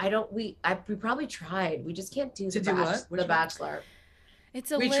 I know. We probably tried. We just can't do To the do what? Which The one? Bachelor. It's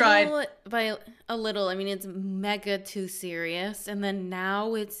a We little tried. by a little. I mean, it's mega too serious, and then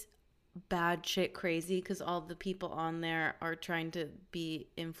now it's bad shit crazy because all the people on there are trying to be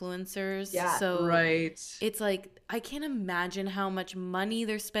influencers. Yeah, so Right. it's like I can't imagine how much money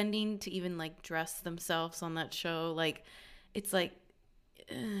they're spending to even like dress themselves on that show. Like, it's like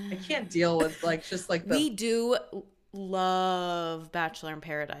I can't deal with like just like the. we do love Bachelor in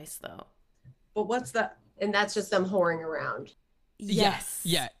Paradise though. But what's that? And that's just them whoring around. Yes.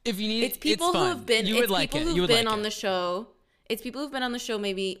 Yeah. If you need It's people fun. who have been. You It's would like people it. who've You would been like on it. the show. It's people who've been on the show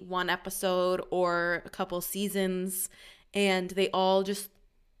maybe one episode or a couple seasons, and they all just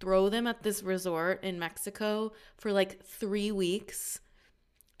throw them at this resort in Mexico for like 3 weeks,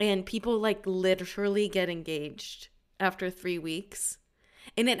 and people like literally get engaged after 3 weeks,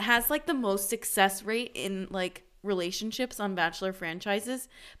 and it has like the most success rate in like relationships on Bachelor franchises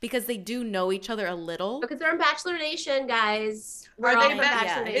because they do know each other a little. Because they're in Bachelor Nation, guys. Are they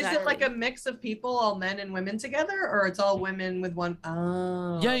Bachelor Is it like a mix of people, all men and women together, or it's all women with one?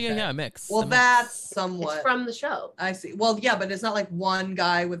 Oh, Yeah, mix. Well, that's somewhat it's from the show. I see. Well, yeah, but it's not like one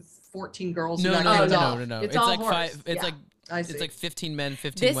guy with 14 girls. No. It's all like horse. 5. It's like I see. it's like 15 men,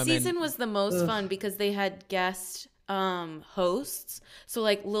 15 This women. season was the most fun because they had guest hosts. So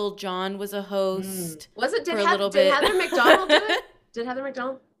like Lil Jon was a host. Was it? For a little bit. Did Heather McDonald do it? Did Heather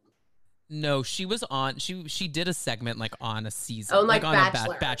McDonald? No, she was on. She did a segment like on a season. Oh, like on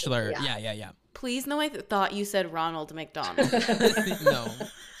Bachelor. a Bachelor. Yeah. Yeah. Please no, I thought you said Ronald McDonald. No.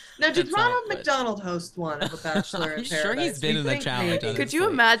 Now, did That's Ronald not what- McDonald host one of The Bachelor in I'm sure Paradise? he's been We in the think challenge. maybe. Could you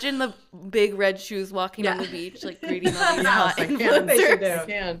imagine the big red shoes walking on the beach, like greeting all these Yes, hot I can. influencers? I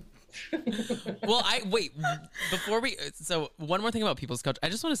can. Well, before we, so one more thing about People's Couch. I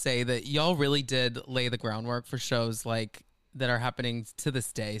just want to say that y'all really did lay the groundwork for shows like that are happening to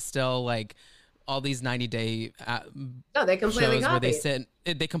this day. Still, like all these 90-day No, they completely shows where copied. they sit,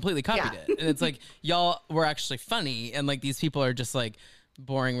 they completely copied it, and it's like y'all were actually funny, and like these people are just like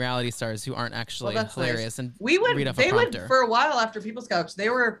boring reality stars who aren't actually Well, that's hilarious nice. and We would. read off a They would prompter. for a while after People's Couch. They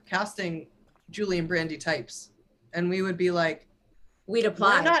were casting Julie and Brandy types, and we would be like, We'd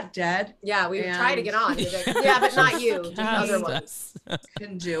apply. "We're not dead. Yeah, we would try to And- get on. We'd be like, yeah, but not you. Just Cast other ones. us.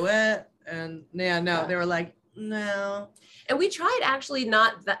 Can do it." And no, they were like, "No." And we tried actually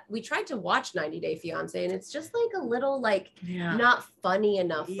not that. We tried to watch 90 Day Fiance, and it's just like a little like Yeah. not funny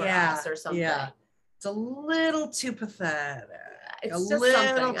enough for Yeah, us or something. yeah. It's a little too pathetic. It's a just little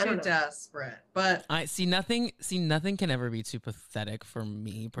something. I too don't know. desperate. But I see nothing. See nothing can ever be too pathetic for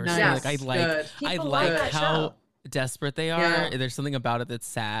me personally. nice. Like Good. I People like like that how show. desperate they are. Yeah. There's something about it that's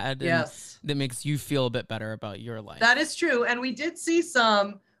sad. And Yes, that makes you feel a bit better about your life. that is true. And we did see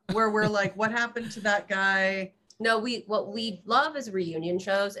some where we're like, "What happened to that guy?" No, what we love is reunion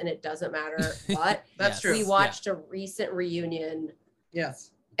shows, and it doesn't matter what. That's Yes. true. We watched a recent reunion,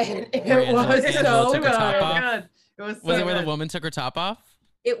 Yes. and it Where Angela- was Angela so took her top good. off. Good. It was. Was so it where the good. woman took her top off?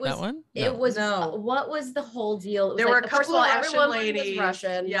 It was. That one? It No. was. No. What was the whole deal? It was There like, were a first couple of all, of Russian everyone ladies. was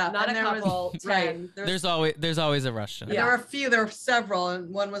Russian. Yeah, not and a there was- couple. right. 10. There's always a Russian. And there were a few. There were several,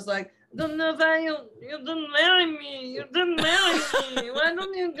 and one was like, "Don't know why you didn't marry me. You didn't marry me. Why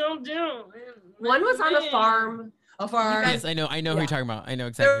don't you go do?" One was on a farm. A farm. Yes, I know who Yeah. you're talking about. I know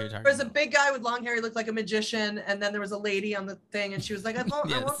exactly who There you're talking was a about. big guy with long hair. He looked like a magician, and then there was a lady on the thing, and she was like, "I won't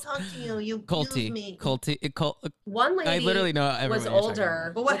Yes. talk to you. You use Colty. me." One lady I literally know everyone was you're talking older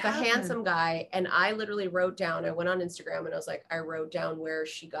about. But what with a happened? handsome guy, and I literally wrote down. I went on Instagram and I was like, I wrote down where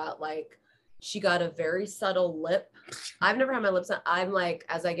she got a very subtle lip. I've never had my lips on. I'm like,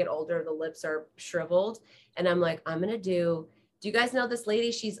 as I get older, the lips are shriveled, and I'm like, I'm gonna do. Do you guys know this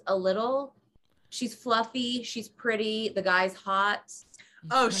lady? She's fluffy. She's pretty. The guy's hot.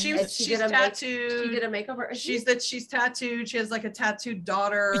 Oh, And she's she did a tattooed. She did a makeover. She's tattooed. She has like a tattooed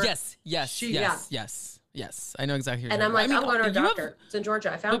daughter. Yes. She- Yes. I know exactly. Who you're And I'm like, talking I'm about. going to a you have- doctor. It's in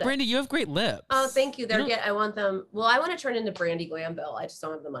Georgia. I found But it. Brandy, you have great lips. Oh, thank you. You don't- I want them. Well, I want to turn into Brandy Glanville. I just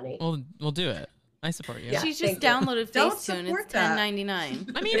don't have the money. We'll do it. I support you. Yeah. She's just thank you. downloaded Don't Facetune. support It's that.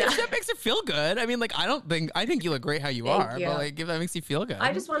 $10.99. I mean, if that makes her feel good. I mean, like, I think you look great how you Thank are, you. but like, if that makes you feel good.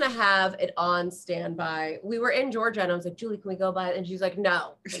 I just want to have it on standby. We were in Georgia and I was like, Julie, can we go by it? And she's like,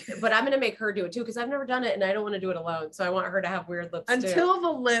 no. But I'm going to make her do it too because I've never done it and I don't want to do it alone. So I want her to have weird lips too. Until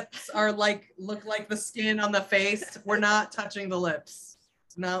the lips are look like the skin on the face, we're not touching the lips.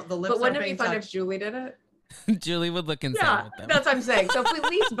 No, the lips. But wouldn't aren't it be being fun if touched. Julie did it? Julie would look insane Yeah, with them. that's what I'm saying. So if we at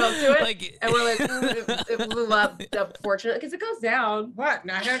least both do it, like, and we're like, it blew up, fortunately, because it goes down. What?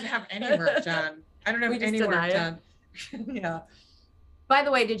 No, I don't have any work done. I don't have We just any work deny it. done. Yeah. By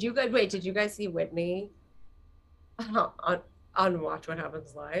the way, did you guys see Whitney on Watch What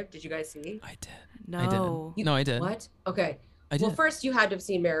Happens Live? Did you guys see? I did. No. I did. No, I did. What? Okay. I did. Well, first you had to have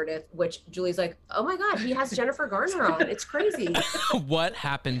seen Meredith, which Julie's like, oh my God, he has Jennifer Garner on. It's crazy. What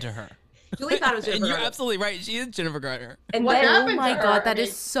happened to her? Julie thought it was Jennifer And you're Garner. absolutely right. She is Jennifer Garner. And What then Oh happened my to God, her? that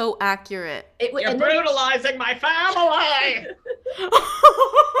is so accurate. it was You're and then, brutalizing my family.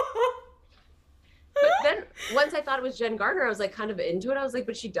 but then once I thought it was Jen Garner, I was like kind of into it. I was like,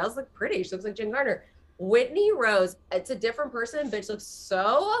 but she does look pretty. She looks like Jen Garner. Whitney Rose, it's a different person, but she looks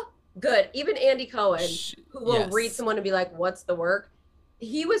so good. Even Andy Cohen, who will Yes. read someone and be like, what's the work?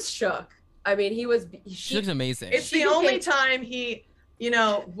 He was shook. I mean, She looks amazing. It's She the only became- time he,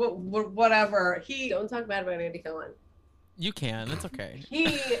 whatever. don't talk bad about Andy Cohen. You can. It's okay.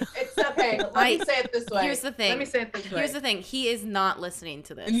 It's okay. Let me say it this way. Here's the thing. Let me say it this way. Here's the thing. He is not listening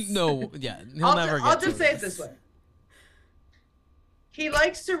to this. No, yeah. He'll I'll never ju- get I'll to just say it this way. he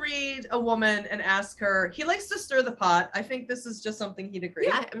likes to read a woman and ask her. He likes to stir the pot. I think this is just something he'd agree.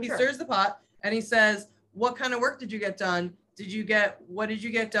 Yeah, he stirs the pot and he says, "What kind of work did you get done? What did you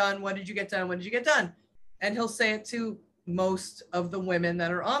get done? What did you get done? What did you get done?" And he'll say it to most of the women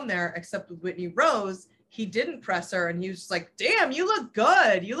that are on there, except with Whitney Rose. He didn't press her, and he was just like, "Damn, you look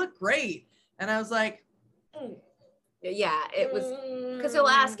good. You look great." And I was like, yeah, it was because he'll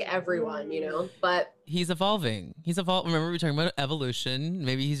ask everyone, but he's evolving. Remember we were talking about evolution.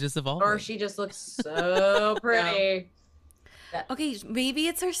 Maybe he's just evolving. Or she just looks so pretty. Okay, maybe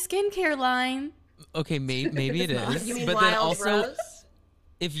it's her skincare line. Okay, maybe it is. You mean but Wild then also, Rose?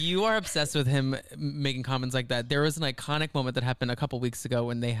 if you are obsessed with him making comments like that, there was an iconic moment that happened a couple weeks ago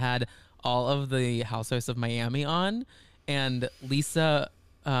when they had all of the Housewives of Miami on, and Lisa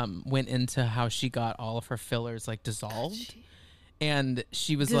went into how she got all of her fillers like dissolved. And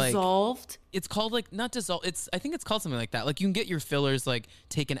she was dissolved? It's called like not dissolved. I think it's called something like that. Like you can get your fillers like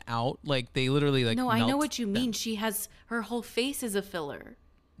taken out. Like they literally like. No, I know melt what you them. mean. She has her whole face is a filler.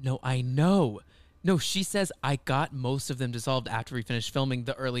 No, I know. No, she says I got most of them dissolved after we finished filming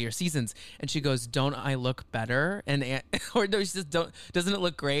the earlier seasons, and she goes, "Don't I look better?" And or no, she says, "Doesn't it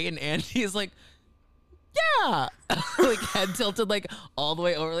look great?" And Andy is like, "Yeah," like head tilted like all the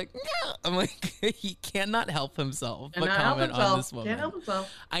way over, like yeah. I'm like, he cannot help himself but comment on this woman. Can't help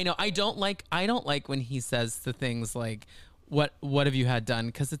himself. I know. I don't like when he says the things like, "What have you had done?"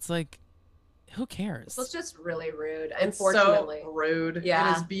 Because it's like, who cares? It's just really rude, It's unfortunately. so rude.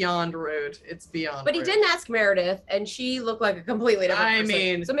 Yeah. It is beyond rude. It's beyond But he rude. didn't ask Meredith, and she looked like a completely different I person.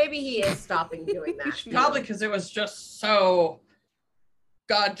 mean- So maybe he is stopping doing that. Probably because it was just so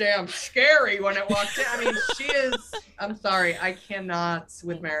goddamn scary when it walked in. I mean, she is. I'm sorry. I cannot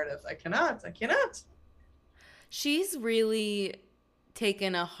with Meredith. I cannot. She's really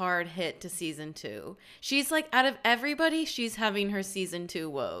taken a hard hit to season 2. She's like, out of everybody, she's having her season 2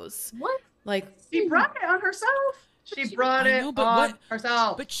 woes. What? Like, She brought it on herself. She brought I it know, but on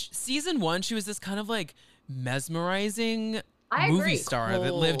herself. But season 1, she was this kind of like mesmerizing I movie agree. star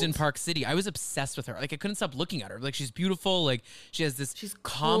that lived in Cold. Park City. I was obsessed with her. Like I couldn't stop looking at her. Like she's beautiful. Like she has this she's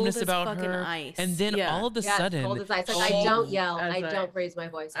calmness cold as about fucking her. ice. And then Yeah. all of a Yeah, sudden, cold as ice. Like, Cold I don't yell. as I ice. don't raise my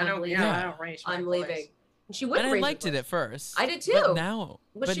voice. I don't. Yeah, Yeah. I don't raise my I'm voice. leaving. And she would and I raise liked her it voice. at first. I did too. But now,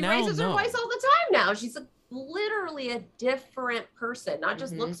 But she now, raises her no. voice all the time now. She's literally a different person, not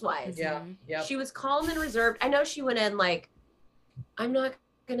just Mhm. looks wise. Yeah. Yeah. She was calm and reserved. I know she went in like, I'm not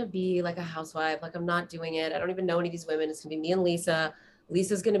gonna be like a housewife. Like I'm not doing it. I don't even know any of these women. It's gonna be me and Lisa.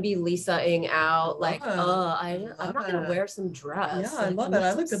 Lisa's gonna be Lisa-ing out. Like, I'm not gonna wear some dress. Yeah, I Like, love wear it. I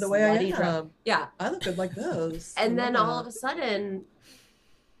some look good the way I slutty dress. am. Yeah. I look good like this. And then all of a sudden,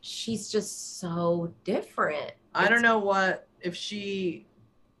 she's just so different. I don't know if she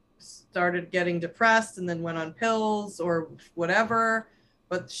started getting depressed and then went on pills or whatever,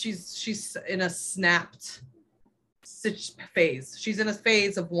 but she's in a snapped phase. She's in a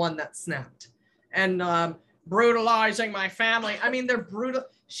phase of one that snapped, and brutalizing my family. I mean, they're brutal.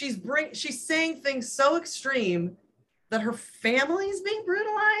 She's saying things so extreme that her family's being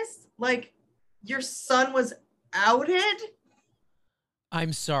brutalized. Like, your son was outed.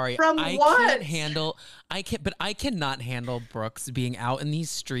 I'm sorry. From I what? I cannot handle Brooks being out in these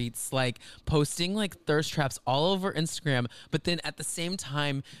streets, like posting like thirst traps all over Instagram, but then at the same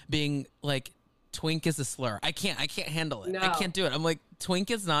time being like, twink is a slur. I can't handle it. No. I can't do it. I'm like,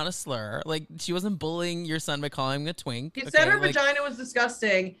 twink is not a slur. Like, she wasn't bullying your son by calling him a twink. You said her like, vagina was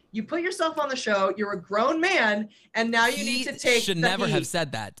disgusting. You put yourself on the show. You're a grown man, and now you he need to take. should the never heat. have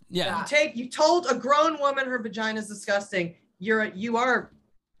said that. Yeah. You told a grown woman her vagina is disgusting. You are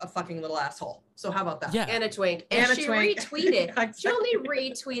a fucking little asshole. So how about that? Yeah. And a twink. And And a she twink. retweeted. Exactly. She only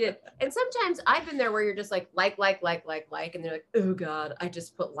retweeted. And sometimes I've been there where you're just like, and they're like, oh God, I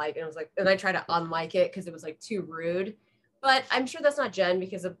just put like, and I was like, and I try to unlike it because it was like too rude. But I'm sure that's not Jen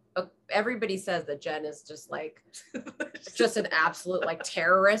because everybody says that Jen is just like, just an absolute like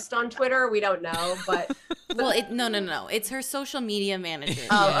terrorist on Twitter. We don't know, but well, no. It's her social media manager.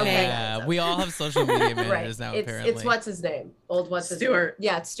 Oh, okay. Yeah, we all have social media managers now, it's, apparently. It's what's his name? What's his Stewart. name?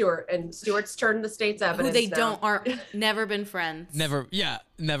 Yeah, it's Stewart. And Stewart's turned the state's evidence. Who they now. aren't never been friends. Never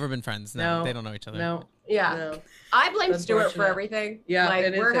been friends. No, No. they don't know each other. No. Yeah. No. I blame Stewart for Unfortunate. everything. Yeah, like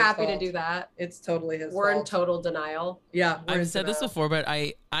it is we're his happy fault. to do that. It's totally his We're in fault. total denial. Yeah. we're I've in said this denial. before, but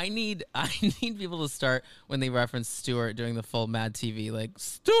I need people to start when they reference Stewart doing the full Mad TV, like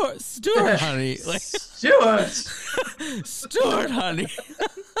Stewart, honey, like Stewart. Stewart, honey.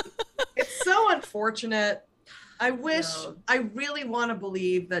 It's so unfortunate. I wish. No. I really want to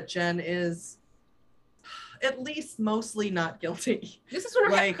believe that Jen is. at least mostly not guilty. This is one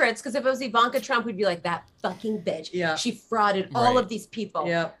of our Like- hypocrites, because if it was Ivanka Trump, we'd be like, that fucking bitch. Yeah. She frauded all Right. of these people.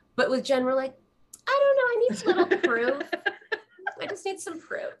 Yeah. But with Jen, we're like, I don't know. I need a little proof. I just need some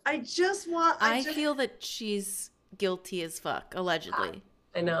proof. I just want. I feel that she's guilty as fuck, allegedly.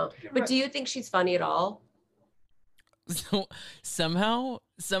 I know. But do you think she's funny at all? So somehow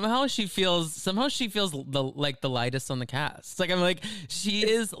she feels like the lightest on the cast. Like I'm like, she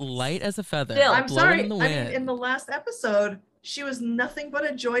is light as a feather. Still. I'm blowing sorry. in the I wind. mean, in the last episode, she was nothing but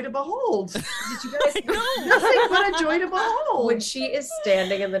a joy to behold. Did you guys Nothing but a joy to behold. when she is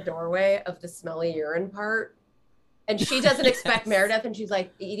standing in the doorway of the smelly urine part, and she doesn't expect Yes. Meredith, and she's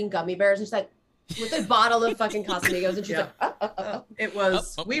like eating gummy bears, and she's like with a bottle of fucking Casamigos, and she's Yeah. like, It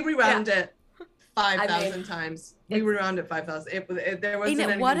was. Oh, oh. We rewound it 5,000 I mean, times. We rewound it 5,000. There wasn't And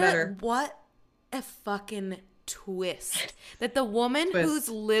anything what better. a fucking twist that the woman Twist. who's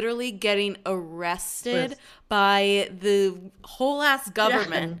literally getting arrested Twist. by the whole ass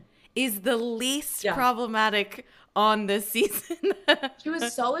government is the least Yeah. problematic on this season. She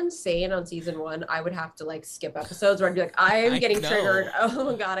was so insane on season 1. I would have to like skip episodes where I'd be like, I am I getting know. triggered. Oh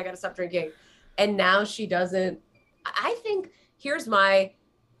my God, I gotta stop drinking. And now she doesn't. I think here's my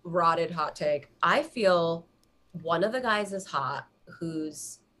rotted hot take. I feel one of the guys is hot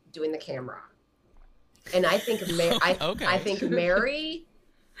who's doing the camera. And I think Okay. I think Mary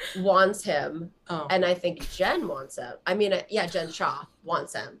wants him, Oh. and I think Jen wants him. I mean, Jen Shaw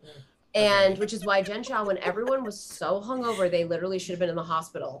wants him. And which is why Jen Shaw, when everyone was so hungover, they literally should have been in the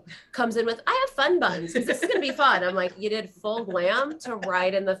hospital, comes in with, I have fun buns. This is going to be fun. I'm like, you did full glam to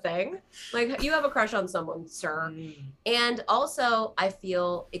ride in the thing? Like, you have a crush on someone, sir. And also, I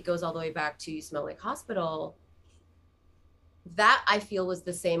feel it goes all the way back to You Smell Like Hospital. That I feel was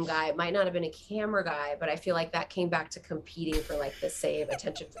the same guy. It might not have been a camera guy, but I feel like that came back to competing for like the same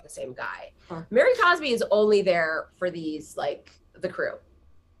attention for the same guy. Huh. Mary Cosby is only there for these, like the crew.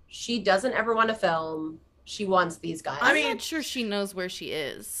 She doesn't ever want to film. She wants these guys. I'm not sure she knows where she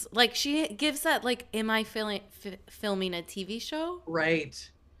is. Like, she gives that, like, am I filming a TV show? Right.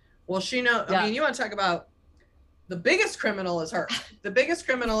 Well, she know. Yeah. I mean, you want to talk about the biggest criminal is her. The biggest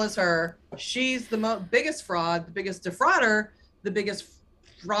criminal is her. She's the biggest fraud, the biggest defrauder, the biggest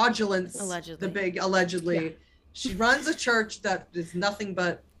fraudulence. Allegedly. Allegedly. Yeah. She runs a church that is nothing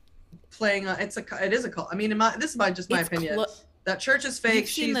but playing on. It is a cult. I mean, this is my It's opinion. That church is fake. You've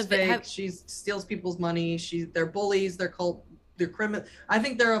seen She's the fake. She steals people's money. They're bullies. They're cult. They're criminal. I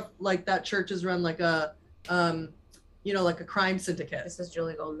think they're like that church is run like a, like a crime syndicate. This is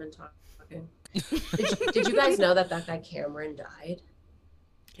Julie Goldman talking. Did you guys know that guy Cameron died?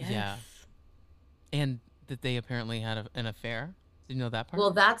 Yeah. And that they apparently had an affair. Did you know that part?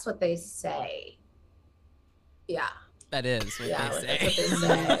 Well, that's what they say. Yeah. that is what Yeah, they that's say. what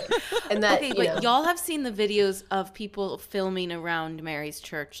they say. And that, Okay, but y'all have seen the videos of people filming around Mary's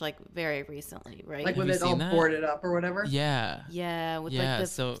church, like, very recently, right? Like Have when you it's all seen that? boarded up or whatever. Yeah. yeah, with Yeah, like the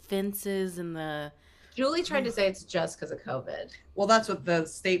so- fences and the. Julie tried to say it's just because of COVID. Well, that's what the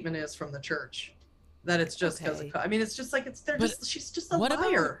statement is from the church, that it's just because Okay. of. I mean, it's just like But she's just a what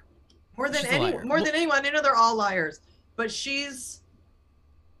about- liar. More than She's a liar. more than anyone. I know they're all liars, but she's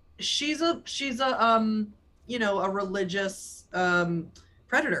a a religious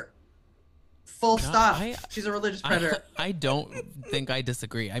predator. Full No, stop. She's a religious predator. I don't think I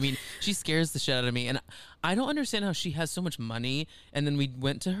disagree. I mean, she scares the shit out of me, and I don't understand how she has so much money. And then we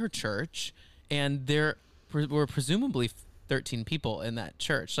went to her church, and there were presumably 13 people in that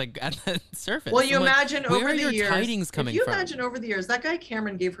church, like at the surface. Well, you I'm like, imagine where over are the your years. tidings coming if you from? imagine over the years, that guy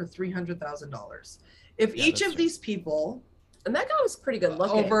Cameron gave her $300,000. If Yeah, each that's of true. these people, And that guy was pretty good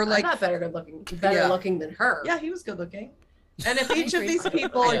looking. Over, like- I thought better Yeah. looking than her. yeah, he was good looking. And if each of these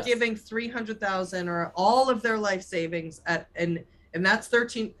people are Yes. giving 300,000 or all of their life savings and that's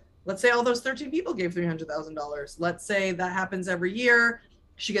 13, let's say all those 13 people gave $300,000. Let's say that happens every year.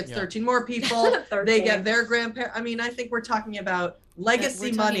 She gets Yeah. 13 more people. 13. They get their grandparents. I mean, I think we're talking about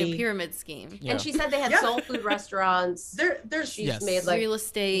legacy we're talking money. a pyramid scheme. Yeah. And she said they had Yeah. soul food restaurants. There's She's Yes. made like Real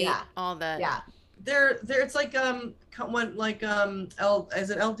estate, yeah. all that. yeah. there it's like is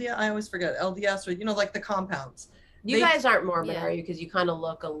it LDS? I always forget LDS or like the compounds. You They- guys aren't Mormon, Yeah. are you? Because you kind of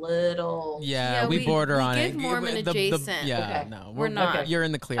look a little. Yeah, Yeah, we border we on give it. Mormon adjacent. yeah, Okay. no, We're not. Okay. You're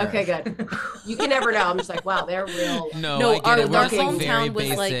in the clear. Okay, good. You can never know. I'm just like, wow, they're real. No, No, I get our- it. We're our just like very hometown was,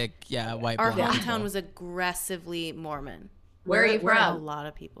 like- basic. Yeah, white. Our blonde hometown people. was aggressively Mormon. Where are you A from? lot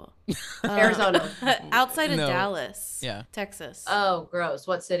of people. Arizona. Outside of No. Dallas. Yeah. Texas. Oh, gross.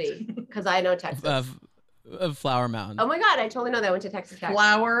 What city? Because I know Texas. of Flower Mound. Oh my God, I totally know that. I went to Texas Tech.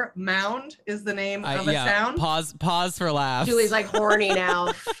 Flower Mound is the name of a sound. Pause for laughs. Julie's like horny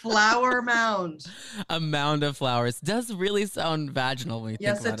now. Flower Mound. A mound of flowers does really sound vaginal when you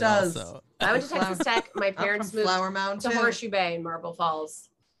think about it does. Also. I went to Texas Tech. My parents moved Flower Mound to too. Horseshoe Bay in Marble Falls.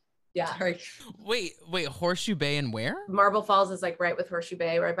 Yeah. Sorry. Wait, Horseshoe Bay and where? Marble Falls is like right with Horseshoe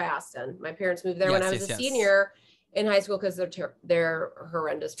Bay, right by Austin. My parents moved there when I was a senior in high school because they're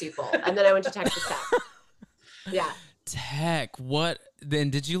horrendous people. And then I went to Texas Tech. Yeah. Tech. What then?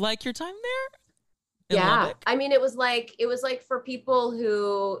 Did you like your time there? Yeah. Lubbock? I mean, it was like for people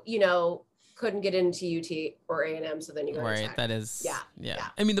who, couldn't get into UT or A&M. So then you go to Tech. That is. Yeah.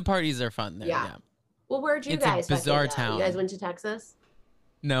 I mean, the parties are fun there. Yeah. Well, where'd you it's guys? It's a bizarre town. You guys went to Texas?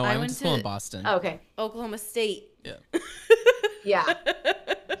 No, I went to school in Boston. Oh, okay. Oklahoma State. Yeah. Yeah.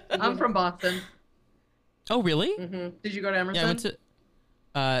 I'm from Boston. Oh, really? Mm-hmm. Did you go to Emerson? Yeah, I went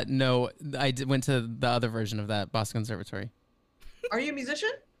to. No, went to the other version of that, Boston Conservatory. Are you a musician?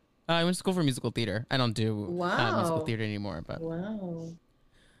 I went to school for musical theater. I don't do musical theater anymore. But wow.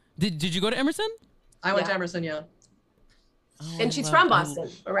 Did you go to Emerson? I went to Emerson, yeah. Oh, and she's from Boston,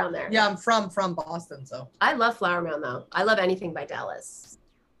 around there. Yeah, I'm from Boston, so. I love Flower Mound, though. I love anything by Dallas.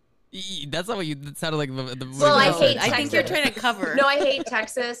 That's not what you. That sounded like the well, I hate. I think you're trying to cover. No, I hate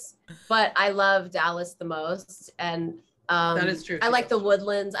Texas, but I love Dallas the most, and that is true. I like the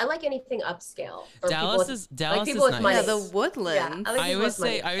Woodlands. I like anything upscale. Dallas is nice. Yeah, the Woodlands. Yeah, I always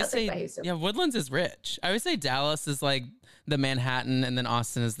say, yeah, Woodlands is rich. I always say Dallas is like the Manhattan, and then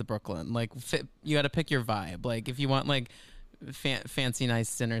Austin is the Brooklyn. Like, you got to pick your vibe. Like, if you want like fancy,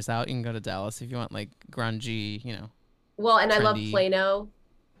 nice dinners out, you can go to Dallas. If you want like grungy, Well, and trendy. I love Plano.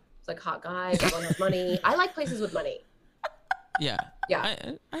 It's like hot guys. Everyone has money. I like places with money. Yeah.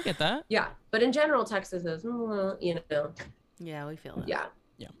 I get that. Yeah, but in general, Texas is, Yeah, we feel that.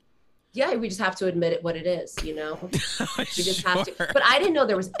 Yeah, we just have to admit it what it is, We just have to. But I didn't know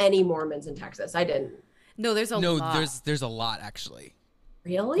there was any Mormons in Texas. I didn't. No, there's a lot. No, there's a lot actually.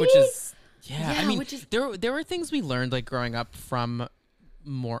 Really? Which is I mean, there were things we learned like growing up from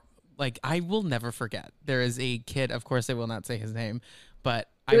more like I will never forget. There is a kid, of course I will not say his name, but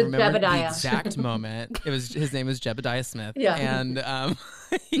I remember the exact moment. His name was Jebediah Smith. Yeah. And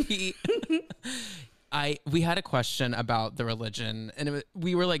we had a question about the religion, and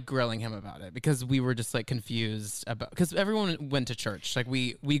we were like grilling him about it because we were just like confused about because everyone went to church. Like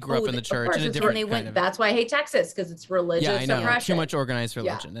we grew up in the church in a different kind of. That's why I hate Texas because it's religious oppression. Too much organized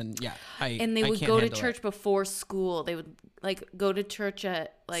religion, and and they would go to church before school. They would like go to church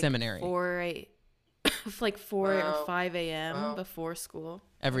at like seminary 4 or 5 a.m. before school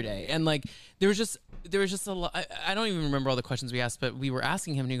every day. And like there was just a lot. I don't even remember all the questions we asked, but we were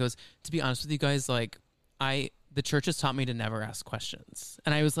asking him and he goes, to be honest with you guys, like the church has taught me to never ask questions.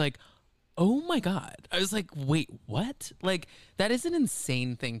 And I was like, oh my God. I was like, wait, what? Like that is an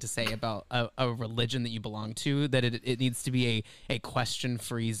insane thing to say about a religion that you belong to, that it needs to be a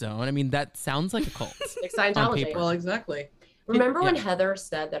question-free zone. I mean, that sounds like a cult. Like Scientology. Well, exactly. Remember when Heather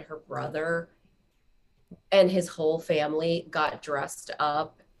said that her brother and his whole family got dressed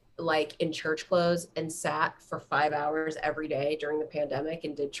up like in church clothes and sat for 5 hours every day during the pandemic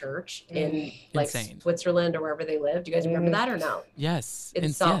and did church in like Switzerland or wherever they lived? Do you guys remember that or no? Yes.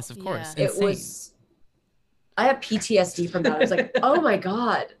 Yes, of course. Yeah. It was, I have PTSD from that. I was like, oh my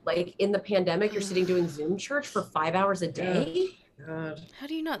God, like in the pandemic, you're sitting doing Zoom church for 5 hours a day? God. How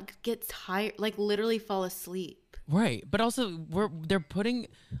do you not get tired? Like literally fall asleep. Right. But also they're putting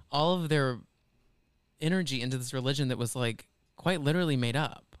all of their energy into this religion that was like quite literally made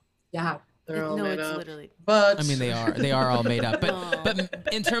up. Yeah. They're all made up. Literally. But I mean, they are all made up. But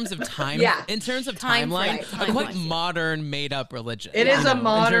in terms of time, in terms of timeline, a quite modern made up religion. It is a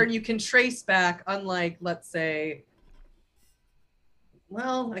modern. You can trace back, unlike let's say.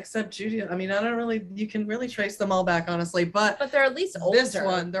 Well, except Judaism. I mean, I don't really. You can really trace them all back, honestly. But they're at least older. This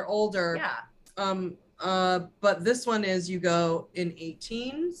one, they're older. Yeah. But this one is you go in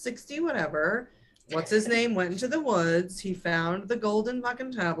 1860, whatever. What's his name? Went into the woods. He found the golden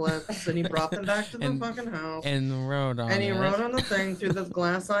fucking tablets, and he brought them back to the fucking house. And wrote on. And he wrote on the thing through the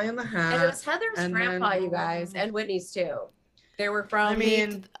glass eye in the hat. And it was Heather's grandpa, you guys, and Whitney's too. They were from. I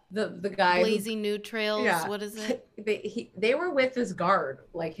mean, the guy. Blazing New Trails. Yeah. What is it? They were with his guard,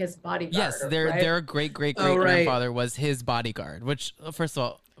 like his bodyguard. Yes, their great grandfather was his bodyguard. Which, first of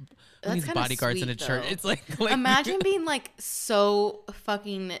all. These bodyguards sweet, in a church. Though. It's like imagine being like so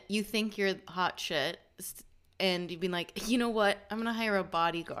fucking. You think you're hot shit, and you'd be like, you know what? I'm gonna hire a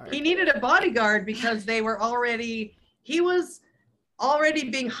bodyguard. He needed a bodyguard because he was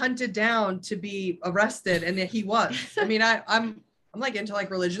already being hunted down to be arrested, and he was. I mean, I'm like into like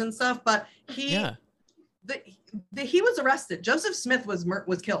religion and stuff, but he was arrested. Joseph Smith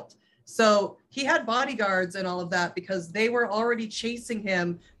was killed. So he had bodyguards and all of that because they were already chasing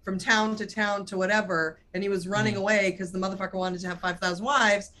him from town to town to whatever. And he was running away because the motherfucker wanted to have 5,000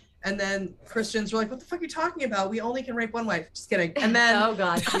 wives. And then Christians were like, what the fuck are you talking about? We only can rape one wife. Just kidding. And then, oh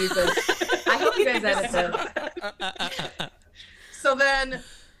God, Jesus. I hope you guys edit this. So then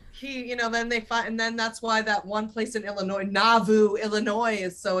then they find, and then that's why that one place in Illinois, Nauvoo, Illinois,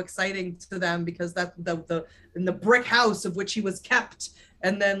 is so exciting to them because that's in the brick house of which he was kept.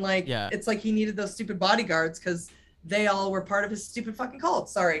 And then it's like he needed those stupid bodyguards because they all were part of his stupid fucking cult.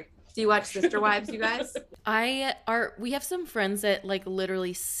 Sorry. Do you watch Sister Wives, you guys? We have some friends that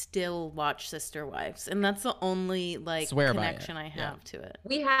literally still watch Sister Wives, and that's the only connection I have to it.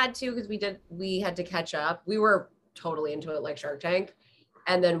 We had to because we had to catch up. We were totally into it like Shark Tank,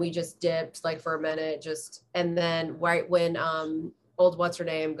 and then we just dipped for a minute, and then right when old what's her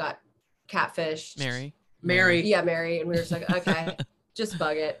name got catfished, Mary, yeah, Mary, and we were just like, okay. Just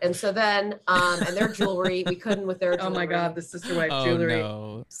bug it. And so then, and their jewelry, we couldn't with their jewelry. Oh my God, the Sister Wife jewelry.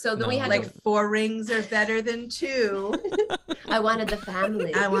 No. So then we had 4 rings are better than 2. I wanted the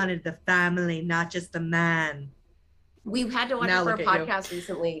family. I wanted the family, not just the man. We had to watch it for a podcast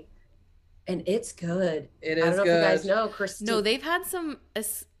recently, and it's good. It is good. I don't know if you guys know, Christine. No, they've had some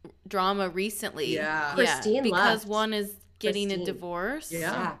drama recently. Yeah. Christine because one is getting a divorce.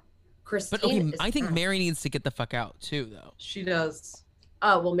 Yeah. Christine. But I think Mary needs to get the fuck out too, though. She does.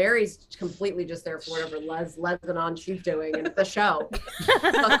 Oh, well, Mary's completely just there for whatever Lebanon she's doing in the show.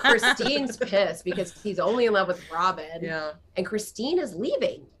 But Christine's pissed because he's only in love with Robin. Yeah. And Christine is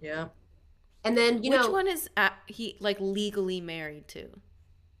leaving. Yeah. And then, which one is he legally married to?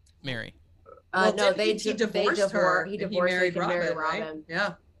 Mary. No, he divorced her. He divorced her. He can marry Robin. Right?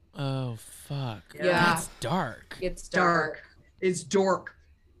 Yeah. Oh, fuck. Yeah. That's dark. It's dark. It's dork.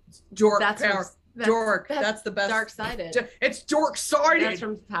 It's dork. Dork. That's the best. Dark-sided. It's dork-sided. That's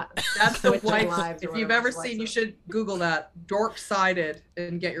from That's the wife. If you've ever seen, you should Google that. Dork-sided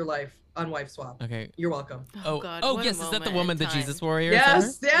and get your life on Wife Swap. Okay. You're welcome. Oh, God, yes. Is that the woman, the Jesus warrior?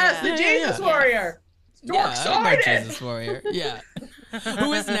 Yes, the Jesus warrior. Dork-sided. Jesus warrior. Yeah.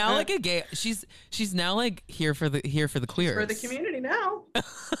 Who is now a gay? She's now here for the queers. For the community now.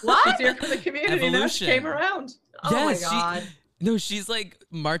 What? She's here for the community. Evolution. Now she came around. Oh my God. No, she's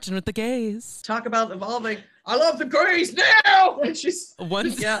marching with the gays. Talk about evolving. I love the gays now. And she's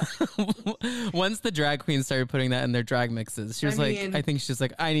once the drag queens started putting that in their drag mixes, she was I think she's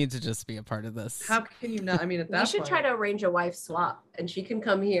like, I need to just be a part of this. How can you not? I mean, at that point. We should try to arrange a wife swap, and she can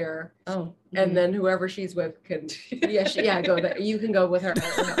come here. Oh. And then whoever she's with can, go there. You can go with her.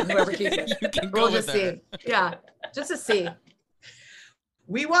 Whoever she's with. You can we'll go just with see. her. Yeah, just to see.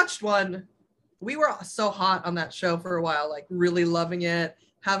 We watched one. We were so hot on that show for a while, really loving it,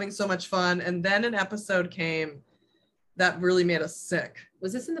 having so much fun. And then an episode came that really made us sick.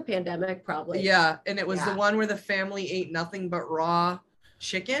 Was this in the pandemic? Probably. Yeah. And it was the one where the family ate nothing but raw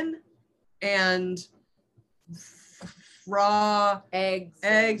chicken and raw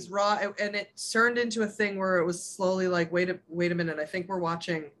eggs, raw. And it turned into a thing where it was slowly wait a minute. I think we're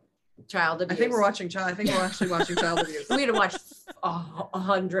watching child abuse. I think we're actually watching child abuse. We had watched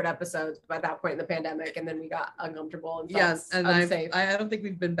 100 episodes by that point in the pandemic, and then we got uncomfortable and unsafe. I don't think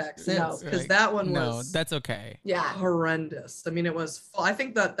we've been back since because that one was. No, that's okay. Yeah, horrendous. I mean, it was. I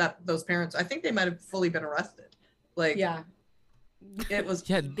think that those parents. I think they might have fully been arrested. It was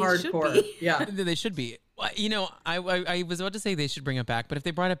hardcore. Yeah, they should be. I was about to say they should bring it back, but if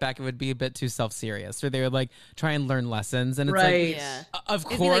they brought it back, it would be a bit too self-serious. Or they would try and learn lessons, and it's of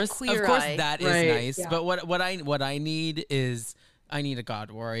course, that is nice. Yeah. But what I need is. I need a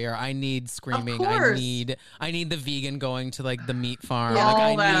God warrior. I need screaming. I need the vegan going to the meat farm.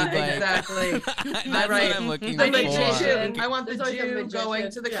 Exactly. That's what I'm looking for. I want the Jew going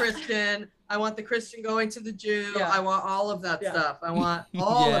to the Christian. I want the Christian going to the Jew. I want all of that stuff. I want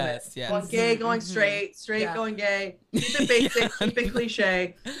all of it. Yes. I want gay going straight going gay. Keep it basic, keep it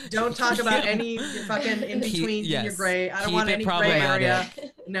cliche. Don't talk about any fucking in between your gray. I don't want any gray area.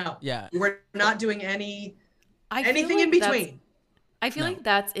 No. Yeah. We're not doing anything in between. I feel like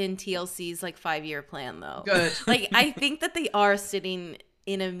that's in TLC's 5-year plan though. Good. I think that they are sitting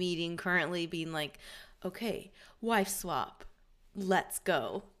in a meeting currently being okay, wife swap, let's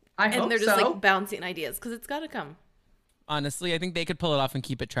go. And they're just bouncing ideas because it's got to come. Honestly, I think they could pull it off and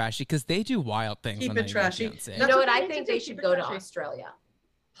keep it trashy because they do wild things. Keep it trashy. You know what? I think they should go to Australia.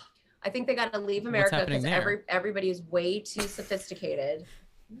 I think they got to leave America because everybody is way too sophisticated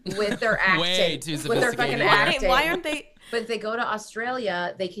with their acting. Way too sophisticated. With their fucking acting. Why aren't they? But if they go to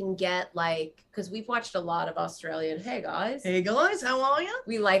Australia, they can get like, because we've watched a lot of Australian. Hey guys, how are you?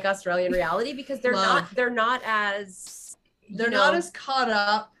 we like Australian reality because they're not as not as caught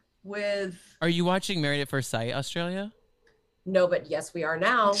up with. Are you watching Married at First Sight Australia? No, but yes, we are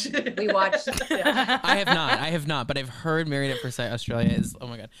now. We watched. Yeah. I have not, but I've heard Married at First Sight Australia is, oh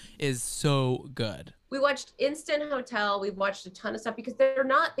my God, is so good. We watched Instant Hotel. We've watched a ton of stuff because they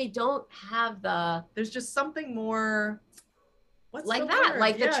don't have there's just something more. What's like that, word?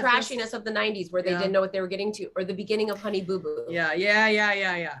 like the trashiness of the 90s where they didn't know what they were getting to, or the beginning of Honey Boo Boo. Yeah.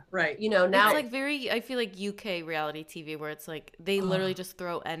 Right. You know, now it's like I feel like UK reality TV where it's like they literally just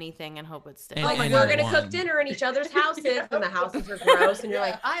throw anything and hope it sticks. Like we're gonna cook dinner in each other's houses, and the houses are gross, and you're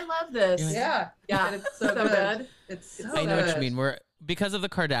like, I love this. Yeah. It's so good. It's so I know good. what you mean. Because of the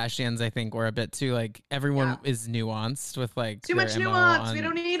Kardashians, I think we're a bit too like everyone is nuanced with like too much nuance. We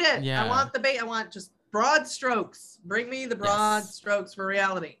don't need it. Yeah. I want the bait. I want just broad strokes. Bring me the broad strokes for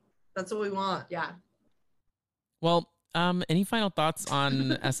reality. That's what we want. Yeah. Well, any final thoughts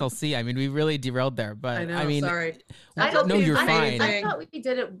on SLC? I mean, we really derailed there, but I mean, sorry. No, you're fine. I thought we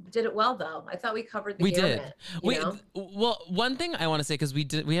did it well though. I thought we covered the gamut. We did. Well, one thing I want to say, because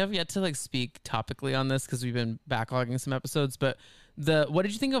we have yet to like speak topically on this because we've been backlogging some episodes, but what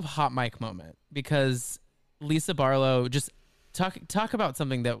did you think of Hot Mic moment? Because Lisa Barlow, just talk about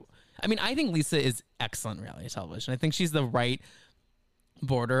something that, I mean, I think Lisa is excellent in reality television. I think she's the right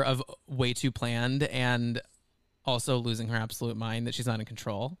border of way too planned and also losing her absolute mind that she's not in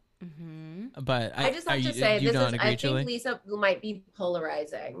control. Mm-hmm. But I just have to say, I think Lisa might be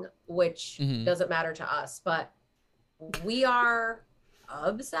polarizing, which doesn't matter to us, but we are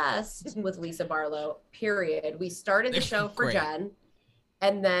obsessed with Lisa Barlow, period. We started the show for Jen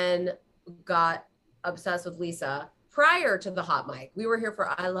and then got obsessed with Lisa. Prior to the Hot Mic, we were here for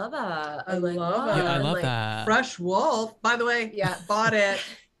I love her. I love that. Fresh Wolf, by the way. Yeah, bought it.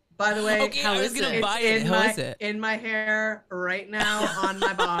 By the way, okay, I was gonna buy it. How is it? In my hair right now on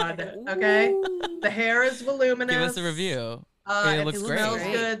my bod. Okay, the hair is voluminous. Give us a review. It looks great. It smells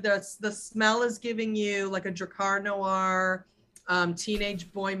good. The smell is giving you like a Drakkar Noir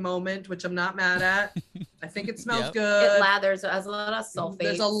teenage boy moment, which I'm not mad at. I think it smells good. It lathers. It has a lot of sulfates.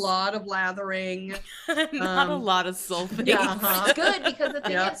 There's a lot of lathering. Not a lot of sulfates. Yeah, It's good because the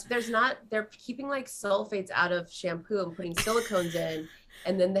thing is, they're keeping like sulfates out of shampoo and putting silicones in,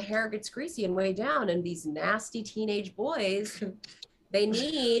 and then the hair gets greasy and way down. And these nasty teenage boys, they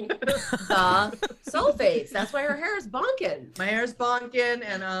need the sulfates. That's why her hair is bonking. My hair is bonking,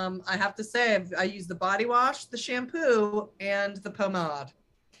 and I have to say, I use the body wash, the shampoo, and the pomade.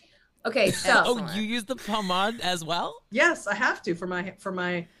 Okay, so you use the pomade as well? Yes, I have to for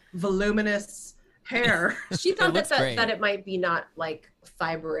my voluminous hair. She thought that it might be not like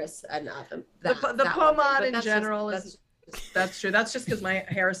fibrous enough. The pomade in general that's true. That's just because my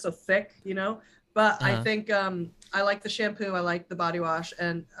hair is so thick, you know. But I think I like the shampoo. I like the body wash,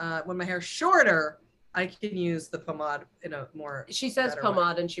 and when my hair's shorter, I can use the pomade in a more. She says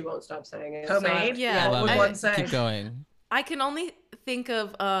pomade, and she won't stop saying it. Pomade. So, yeah. What would one say? Keep going. I can only think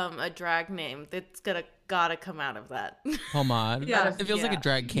of a drag name that's gotta come out of that. Pomade. Yeah, it feels like a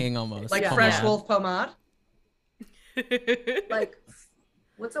drag king almost. Like Fresh Wolf pomade. Like,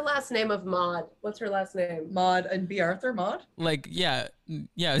 what's the last name of Maud? What's her last name? Maud and B. Arthur. Maud. Like sitcom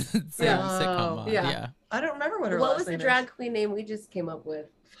Maud. Yeah. I don't remember what her. What last was the name drag is. queen name we just came up with?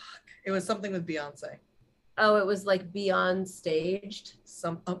 It was something with Beyonce. Oh, it was like Beyond Staged.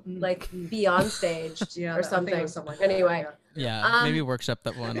 Like Beyond Staged or something. Anyway. Yeah, maybe workshop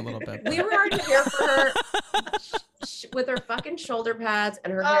that one a little bit. We were already here for her with her fucking shoulder pads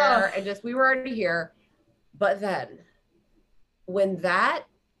and her hair, and we were already here. But then, when that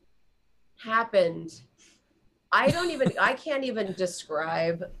happened, I can't even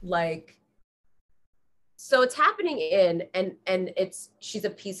describe like. So it's happening and she's a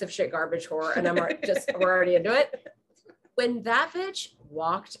piece of shit garbage whore, and we're already into it. When that bitch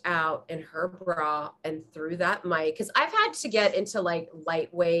walked out in her bra and threw that mic, because I've had to get into like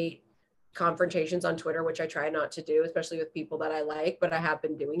lightweight confrontations on Twitter, which I try not to do, especially with people that I like, but I have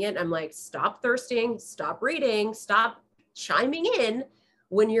been doing it. I'm like, stop thirsting, stop reading, stop chiming in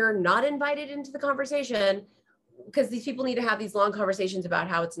when you're not invited into the conversation, because these people need to have these long conversations about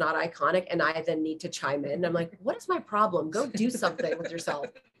how it's not iconic, and I then need to chime in. I'm like, what is my problem? Go do something with yourself.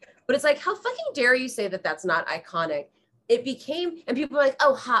 But it's like, how fucking dare you say that that's not iconic? It became, and people are like,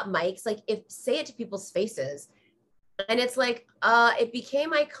 oh, hot mics. Like, say it to people's faces. And it's like, it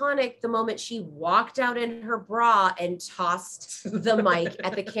became iconic the moment she walked out in her bra and tossed the mic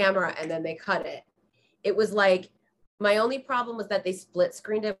at the camera, and then they cut it. It was like, my only problem was that they split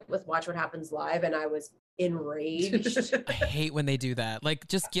screened it with Watch What Happens Live, and I was enraged. I hate when they do that. Like,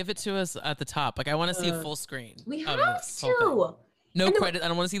 just give it to us at the top. Like, I want to see a full screen. We of have this whole thing. to. No And then- credit. I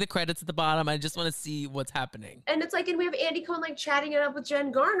don't want to see the credits at the bottom. I just want to see what's happening. And it's like, and we have Andy Cohen like chatting it up with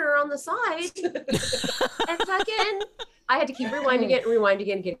Jen Garner on the side. And fucking, I had to keep rewinding it and rewinding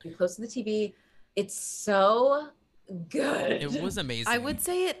it and getting close to the TV. It's so good. It was amazing. I would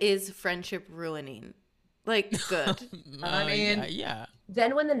say it is friendship ruining. Like, good. I mean, yeah.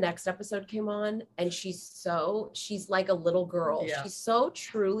 Then when the next episode came on and she's like a little girl. Yeah. She's so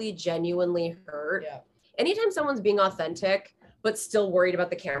truly, genuinely hurt. Yeah. Anytime someone's being authentic, but still worried about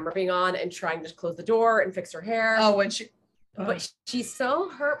the camera being on and trying to close the door and fix her hair. Oh, when she. But she's so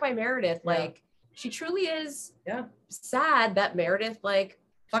hurt by Meredith. Yeah. Like, she truly is Yeah. sad that Meredith, like,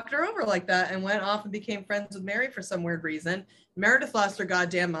 Fucked her over like that and went off and became friends with Mary for some weird reason. Meredith lost her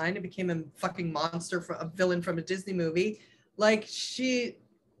goddamn mind and became a fucking monster, a villain from a Disney movie. Like she.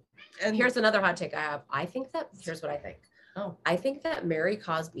 And here's another hot take I have. Here's what I think. Oh. I think that Mary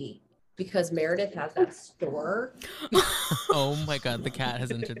Cosby, because Meredith has that store. Oh my God, the cat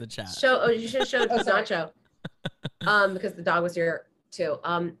has entered the chat. You should have showed Nacho. Because the dog was here too.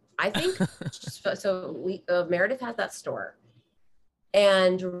 I think Meredith has that store.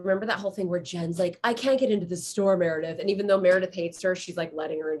 And remember that whole thing where Jen's like, I can't get into the store, Meredith. And even though Meredith hates her, she's like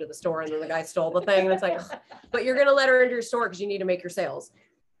letting her into the store. And then the guy stole the thing. And it's like, but you're going to let her into your store because you need to make your sales.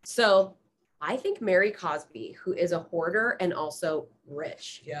 So I think Mary Cosby, who is a hoarder and also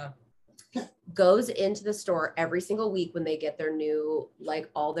rich, yeah. goes into the store every single week when they get their new, like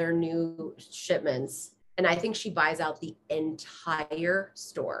all their new shipments. And I think she buys out the entire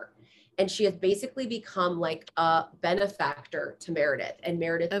store. And she has basically become like a benefactor to Meredith. And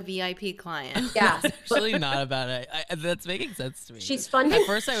Meredith, A VIP client. yeah, That's actually not about it. That's making sense to me. she's funding. At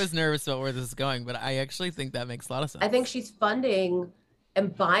first, I was nervous about where this is going, but I actually think that makes a lot of sense. I think she's funding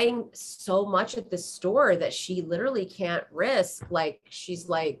and buying so much at the store that she literally can't risk. Like, she's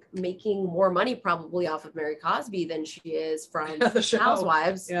like making more money probably off of Mary Cosby than she is from The show.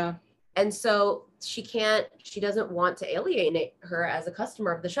 Housewives. Yeah. And so she doesn't want to alienate her as a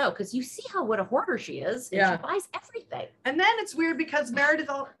customer of the show, because you see what a hoarder she is. And Yeah. she buys everything. And then it's weird because Meredith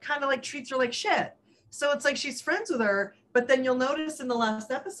kind of like treats her like shit. So it's like she's friends with her, but then you'll notice in the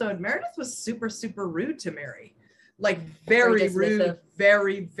last episode, Meredith was super, super rude to Mary. Like very Very rude,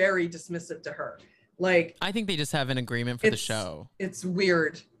 very, very dismissive to her. Like I think they just have an agreement for the show. it's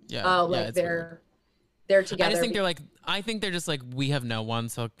weird. Yeah. Oh, yeah, like it's weird. they're together. I just think they're just like, we have no one,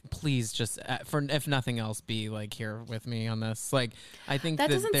 so please just, for if nothing else, be like here with me on this. Like, I think That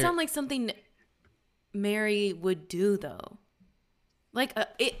doesn't sound like something Mary would do, though. Like,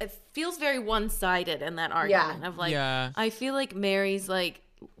 it feels very one-sided in that argument of like, yeah. I feel like Mary's like,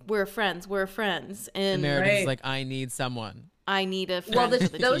 we're friends, And and Meredith's Right. like, I need someone. I need a friend. well, for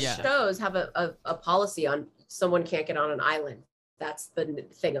the those team. shows have a policy on someone can't get on an island. That's the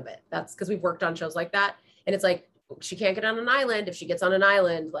thing of it. That's because we've worked on shows like that. And it's like, she can't get on an island. If she gets on an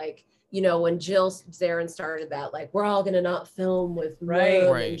island, like, you know, when Jill Zarin started that, like, we're all going to not film with Right.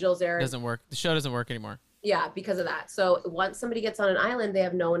 Mom Right. and Jill Zarin. Doesn't work. The show doesn't work anymore. Yeah, because of that. So once somebody gets on an island, they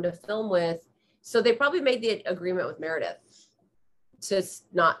have no one to film with. So they probably made the agreement with Meredith to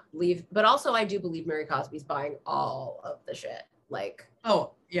not leave. But also, I do believe Mary Cosby's buying all of the shit. Like,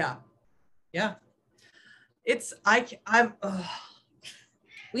 Oh, yeah. Yeah. I'm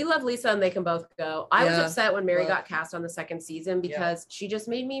we love Lisa and they can both go. I was Yeah. upset when Mary Well, got cast on the second season because she just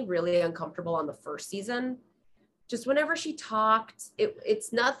made me really uncomfortable on the first season. Just whenever she talked,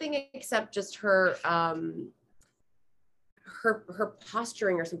 it's nothing except just her her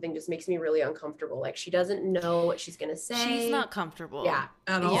posturing or something just makes me really uncomfortable. Like, she doesn't know what she's gonna say. She's not comfortable. Yeah.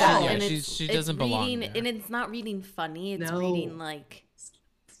 at all. Yeah, Yeah, and she it's doesn't belong reading, there. and it's not reading funny. It's No. reading like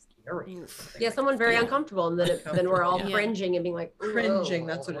Scary. Yeah, someone very Yeah. uncomfortable, and then we're all Yeah. cringing and being like, Cringing. "Ugh."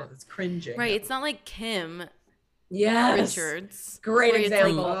 That's what it is. Cringing. right. It's not like Kim Yes. Richards. Great where it's like,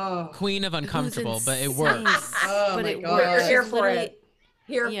 example. Oh. Queen of who's uncomfortable, but it insane. works. Oh but my it God. works. We're here She's for literally- it.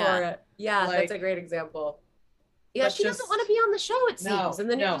 Here Yeah. for it. Yeah, Like- that's a great example. Yeah, But she doesn't just- want to be on the show, it No, seems. And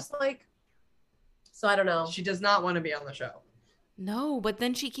then no. you're just like, so I don't know. She does not want to be on the show. No, but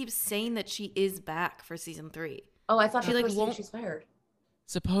then she keeps saying that she is back for season 3. Oh, I thought She, she like, like won't- she's fired.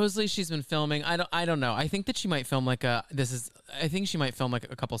 Supposedly she's been filming. I don't know. I think that she might film like I think she might film like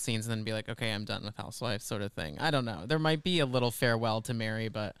a couple scenes and then be like, okay, I'm done with Housewives sort of thing. I don't know. There might be a little farewell to Mary,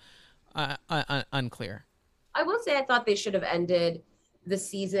 but unclear. I will say I thought they should have ended the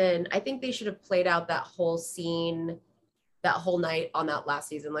season. I think they should have played out that whole scene, that whole night on that last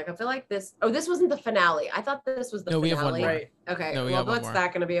season. Like, I feel like this wasn't the finale. I thought this was the No, we finale. have one more. Right. Okay. No, we well, have one what's more.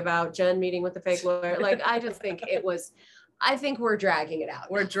 that going to be about? Jen meeting with the fake lawyer? Like, I just think I think we're dragging it out.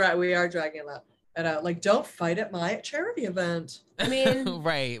 We are dragging it out. at a like, don't fight at my charity event. I mean,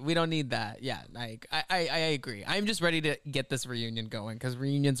 right. We don't need that. Yeah, like I agree. I'm just ready to get this reunion going because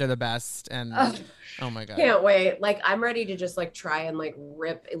reunions are the best. And oh my god, can't wait. Like I'm ready to just like try and like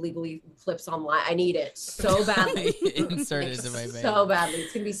rip illegally clips online. I need it so badly. Insert it into my vein. So badly.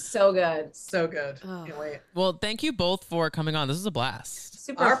 It's gonna be so good. So good. Can't wait. Well, thank you both for coming on. This was a blast.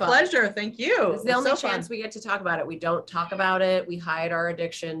 Super Our fun. pleasure. Thank you. It's the only so chance we get to talk about it. We don't talk about it. We hide our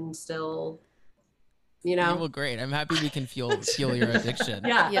addiction still. You know? Well, great. I'm happy we can fuel your addiction.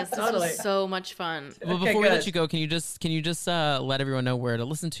 Yeah. Yes, this totally. was so much fun. Well, Okay, before we let good. you go, can you just let everyone know where to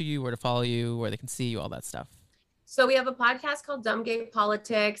listen to you, where to follow you, where they can see you, all that stuff? So we have a podcast called Dumb Gay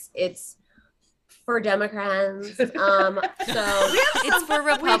Politics. It's for Democrats. So It's for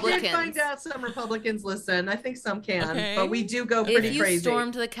We Republicans. did find out some Republicans listen. I think some can, Okay. but we do go pretty If you crazy.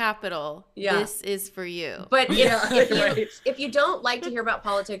 stormed the Capitol, Yeah. this is for you. but Yeah, right. if you don't like to hear about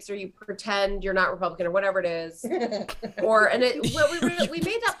politics or you pretend you're not Republican or whatever it is, we made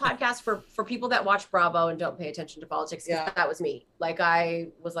that podcast for people that watch Bravo and don't pay attention to politics. Yeah. That was me. Like I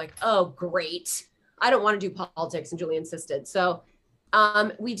was like, oh great, I don't want to do politics, and Julie insisted. So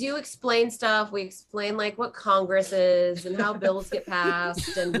we do explain stuff. We explain like what Congress is and how bills get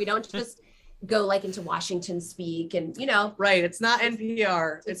passed, and we don't just go like into Washington speak and Right. It's not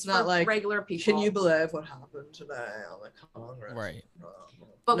NPR. It's not for like, regular people. can you believe what happened today on the Congress? Right.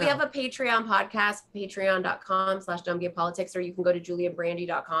 But we No. have a Patreon podcast, patreon.com/dumbgaypolitics, or you can go to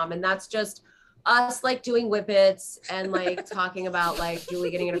juliabrandy.com. And that's just us like doing whippets and like talking about like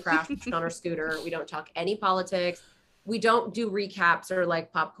Julie getting in a crash on her scooter. We don't talk any politics. We don't do recaps or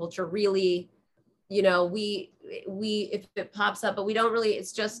like pop culture really. We if it pops up, but we don't really,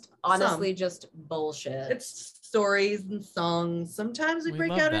 it's just honestly just bullshit. It's stories and songs. Sometimes we We break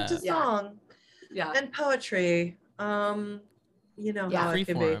love out that. into Yeah. song yeah. and poetry. You know Yeah. how it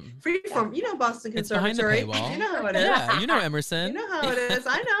can Freeform. be. Freeform. You know Boston It's behind the Conservatory. paywall. You know how it is. Yeah, you know You Emerson. know how it is.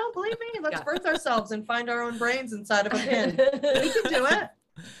 I know. Believe me. Let's Yeah. birth ourselves and find our own brains inside of a pin. We can do it.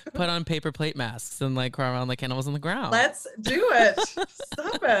 Put on paper plate masks and like crawl around like animals on the ground. Let's do it.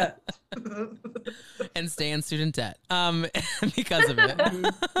 Stop it. And stay in student debt. Because of it.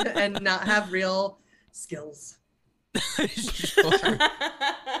 And not have real skills. Sure.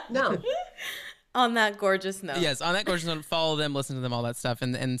 No. On that gorgeous note. Yes, on that gorgeous note, follow them, listen to them, all that stuff,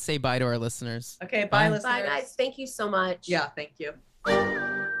 and say bye to our listeners. Okay. Bye. Bye, listeners. Bye guys. Thank you so much. Yeah. Thank you.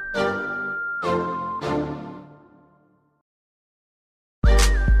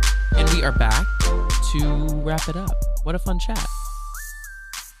 And we are back to wrap it up. What a fun chat.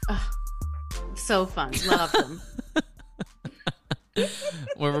 So fun. Love them.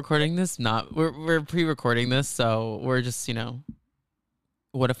 We're recording this, we're pre-recording this, so we're just,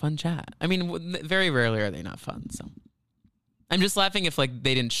 what a fun chat. I mean, very rarely are they not fun, so. I'm just laughing if like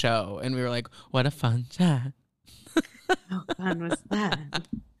they didn't show and we were like, what a fun chat. How fun was that?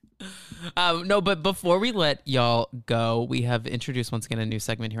 No, but before we let y'all go, we have introduced once again a new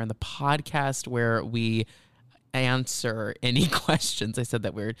segment here on the podcast where we answer any questions. I said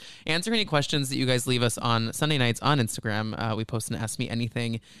that weird. Answer any questions that you guys leave us on Sunday nights on Instagram. We post an Ask Me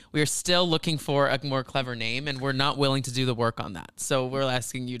Anything. We are still looking for a more clever name, and we're not willing to do the work on that. So we're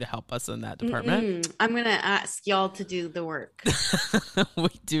asking you to help us in that department. I'm going to ask y'all to do the work. We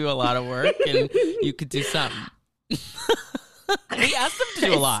do a lot of work, and you could do something. We asked them to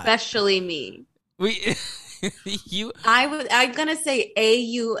do a lot. Especially me. I'm going to say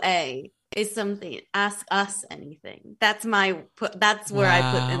AUA. Is something. Ask us anything. That's where I put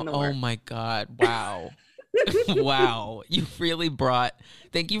in the work. Oh my God. Wow. Wow. You really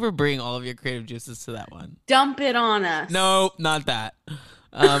thank you for bringing all of your creative juices to that one. Dump it on us. No, not that.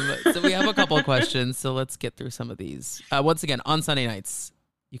 So we have a couple of questions. So let's get through some of these. Once again, on Sunday nights,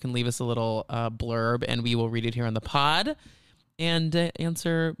 you can leave us a little blurb and we will read it here on the pod and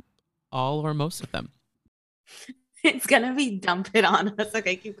answer all or most of them. It's going to be dump it on us.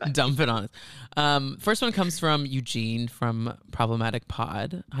 Okay, keep going. Dump it on us. First one comes from Eugene from Problematic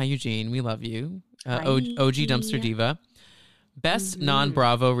Pod. Hi, Eugene. We love you. Hi. OG Dumpster Diva. Best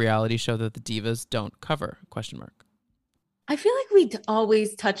non-Bravo reality show that the divas don't cover? ? I feel like we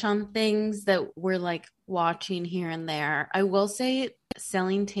always touch on things that we're like watching here and there. I will say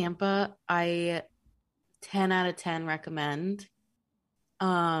Selling Tampa, I 10 out of 10 recommend.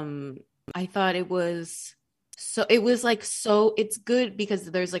 I thought it was it's good because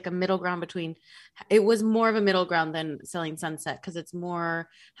there's like a middle ground it was more of a middle ground than Selling Sunset because it's more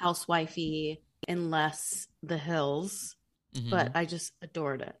housewifey and less The Hills. Mm-hmm. But I just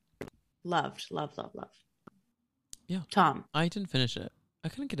adored it. Loved. Yeah. Tom. I didn't finish it. I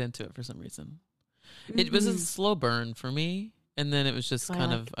couldn't get into it for some reason. It was a slow burn for me. And then it was just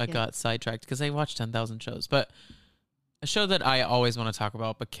I Kicks. got sidetracked because I watched 10,000 shows. But a show that I always want to talk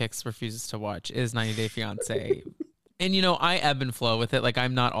about, but Kix refuses to watch, is 90 Day Fiancé. And, you know, I ebb and flow with it. Like,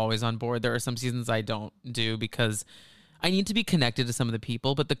 I'm not always on board. There are some seasons I don't do because I need to be connected to some of the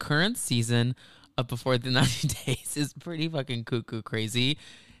people. But the current season of Before the 90 Days is pretty fucking cuckoo crazy.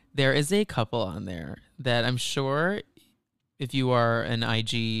 There is a couple on there that I'm sure if you are an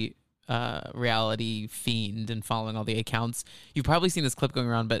IG reality fiend and following all the accounts, you've probably seen this clip going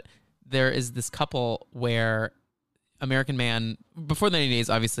around. But there is this couple where American man, before the 90 days,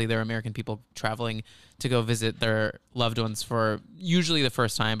 obviously they're American people traveling to go visit their loved ones for usually the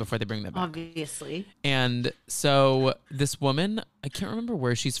first time before they bring them back. Obviously. And so this woman, I can't remember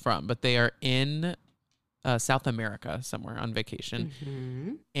where she's from, but they are in South America somewhere on vacation.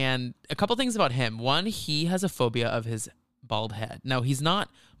 Mm-hmm. And a couple things about him. One, he has a phobia of his bald head. Now, he's not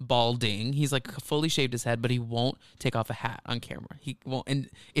balding. He's like fully shaved his head, but he won't take off a hat on camera. He won't. And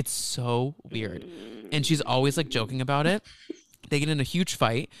it's so weird. And she's always like joking about it. They get in a huge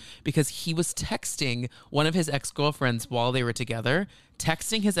fight because he was texting one of his ex-girlfriends while they were together,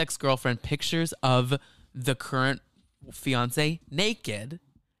 texting his ex-girlfriend pictures of the current fiance naked,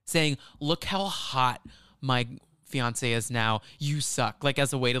 saying, "Look how hot my fiance is now. You suck." Like,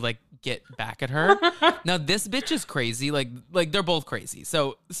 as a way to like get back at her. Now this bitch is crazy. Like they're both crazy.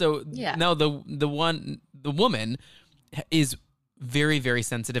 So yeah. Now the woman is very, very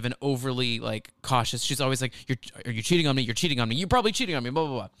sensitive and overly like cautious. She's always like, are you cheating on me? You're cheating on me. You're probably cheating on me, blah,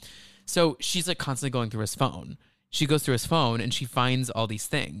 blah, blah. So she's like constantly going through his phone. She goes through his phone and she finds all these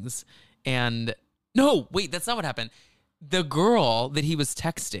things. And no, wait, that's not what happened. The girl that he was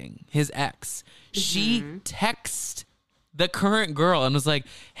texting, his ex, she texted the current girl and was like,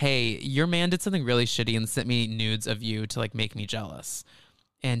 "Hey, your man did something really shitty and sent me nudes of you to like make me jealous."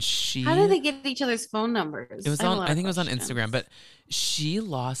 And how did they get each other's phone numbers? It was I think it was on Instagram, but she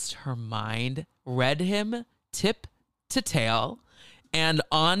lost her mind, read him tip to tail. And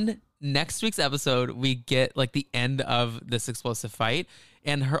on next week's episode, we get like the end of this explosive fight.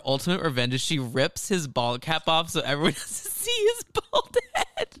 And her ultimate revenge is she rips his bald cap off so everyone has to see his bald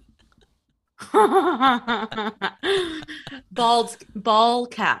head. Ball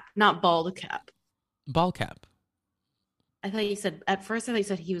cap, not bald cap. Ball cap. I thought you said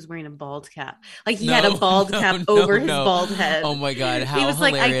he was wearing a bald cap. Like he had a bald cap over his bald head. Oh my God. How he was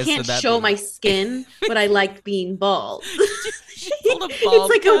like, I can't show my skin, but I like being bald. It's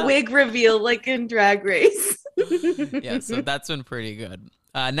like a wig reveal, like in Drag Race. Yeah, so that's been pretty good.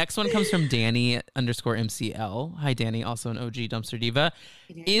 Next one comes from Danny_MCL. Hi, Danny, also an OG Dumpster Diva.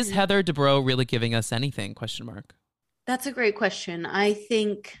 Is Heather Dubrow really giving us anything? ? That's a great question. I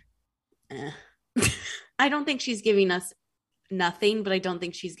think, I don't think she's giving us nothing, but I don't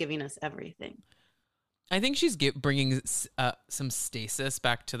think she's giving us everything. I think she's bringing some stasis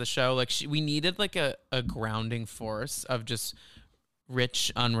back to the show. Like we needed like a grounding force of just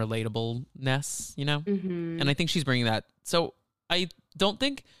rich unrelatableness, you know? Mm-hmm. And I think she's bringing that. So I don't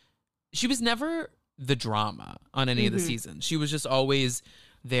think she was never the drama on any of the seasons. She was just always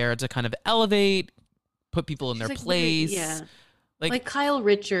there to kind of elevate, put people in their place. Yeah. Like Kyle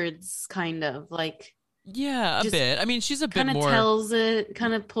Richards, kind of like. Yeah, a bit. I mean, she's a bit more.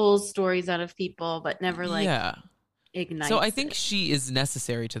 Kind of pulls stories out of people, but never like ignites. So I think she is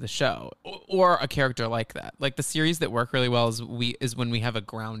necessary to the show, or a character like that. Like the series that work really well is when we have a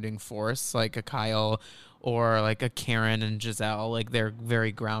grounding force, like a Kyle or like a Karen and Giselle. Like they're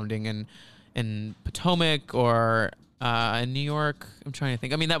very grounding in Potomac or in New York. I'm trying to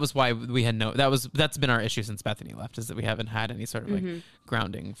think. I mean, that was why we had that's been our issue since Bethany left, is that we haven't had any sort of like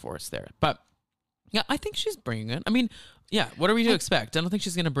grounding force there. But yeah, I think she's bringing it. I mean, yeah, what are we to expect? I don't think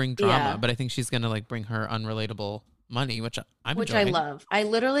she's going to bring drama, but I think she's going to like bring her unrelatable money, which enjoying. I love. I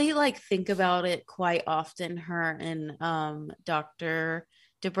literally like think about it quite often, her and Dr.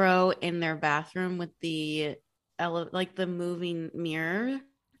 Dubrow in their bathroom with the moving mirror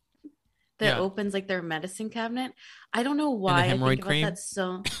that opens like their medicine cabinet. I don't know why and the hemorrhoid I think cream? about that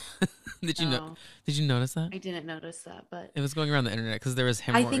so. Did you notice that? I didn't notice that, but it was going around the internet because there was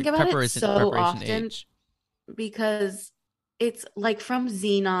hemorrhoid. I think about it so often H. because it's like from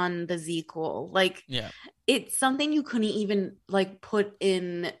Xenon the Sequel. Like, it's something you couldn't even like put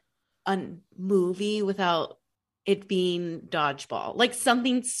in a movie without it being Dodgeball. Like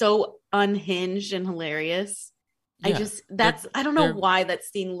something so unhinged and hilarious. Yeah. I don't know why that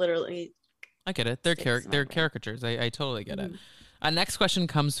scene literally. I get it. They're caricatures. I totally get it. Next question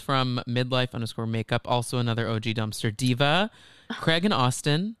comes from midlife_makeup, also another OG Dumpster Diva. Craig and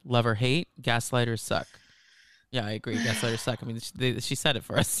Austin, love or hate, gaslighters suck. Yeah, I agree. Gaslighters suck. I mean, she said it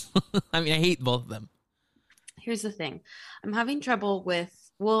for us. I mean, I hate both of them. Here's the thing. I'm having trouble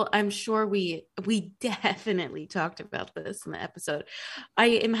with, well, I'm sure we definitely talked about this in the episode. I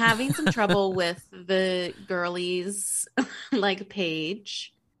am having some trouble with the girlies like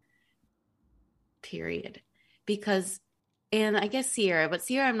Paige, period. Because, and I guess Sierra, but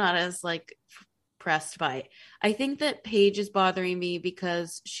Sierra I'm not as like pressed by. I think that Paige is bothering me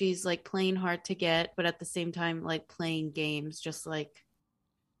because she's like playing hard to get, but at the same time like playing games just like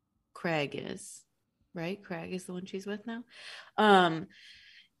Craig is. Right? Craig is the one she's with now.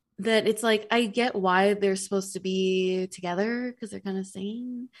 That it's like I get why they're supposed to be together because they're kind of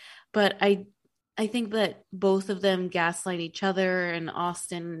sane, but I think that both of them gaslight each other, and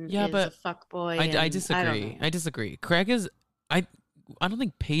Austin is a fuckboy. I disagree. I disagree. Craig is I don't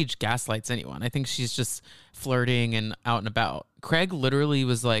think Paige gaslights anyone. I think she's just flirting and out and about. Craig literally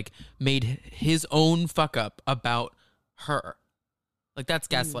was like made his own fuck up about her. Like that's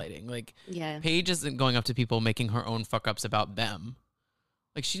gaslighting. Like Paige isn't going up to people making her own fuck ups about them.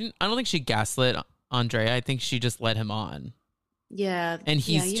 Like I don't think she gaslit Andrea. I think she just led him on. Yeah. And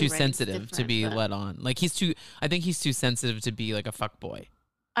he's too sensitive to be led on. Like I think he's too sensitive to be like a fuck boy.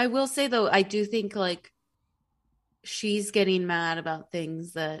 I will say though, I do think like she's getting mad about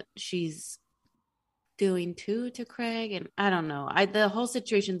things that she's doing to Craig, and I don't know. The whole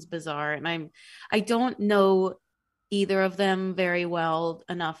situation's bizarre, and I don't know either of them very well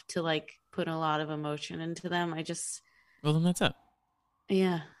enough to like put a lot of emotion into them. Well, then that's it.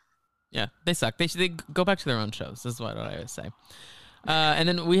 Yeah, they suck. They go back to their own shows. This is what I always say. And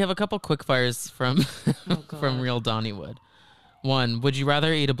then we have a couple quick fires from from Real Donnywood. One, would you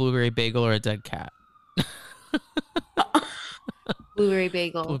rather eat a blueberry bagel or a dead cat? Blueberry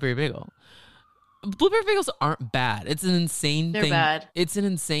bagel. Blueberry bagel. Blueberry bagels aren't bad. It's an insane thing. They're bad.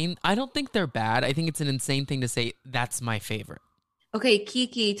 I don't think they're bad. I think it's an insane thing to say that's my favorite. Okay,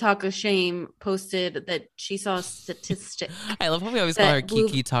 Kiki Talk of Shame posted that she saw a statistic. I love how we always call her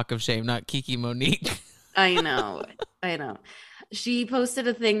Kiki Talk of Shame, not Kiki Monique. I know. She posted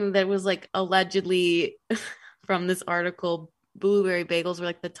a thing that was like allegedly from this article, blueberry bagels were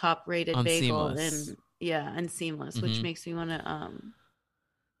like the top rated bagel. Seamless. And Seamless, which makes me want to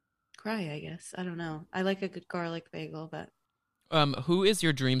cry, I guess. I don't know. I like a good garlic bagel, but who is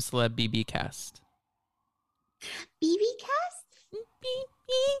your dream celeb BB cast? BB cast?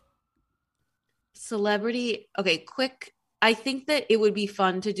 Celebrity. Okay, quick. I think that it would be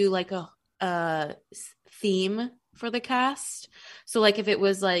fun to do like a theme for the cast. So like if it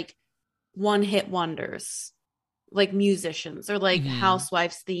was like one hit wonders, like musicians, or like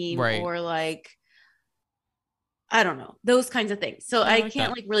housewives theme, or like I don't know, those kinds of things. So I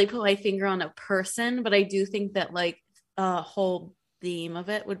can't like really put my finger on a person, but I do think that like a whole theme of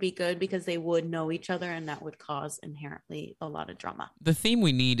it would be good because they would know each other, and that would cause inherently a lot of drama. The theme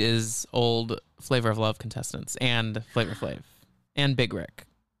we need is old Flavor of Love contestants and Flavor Flav and Big Rick.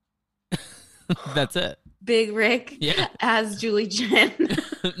 That's it. Big Rick as Julie Jen.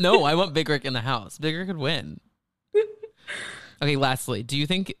 No, I want Big Rick in the house. Big Rick could win. Okay, lastly, do you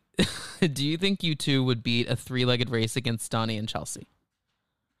think you two would beat a 3-legged race against Donnie and Chelsea?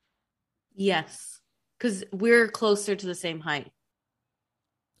 Yes, because we're closer to the same height.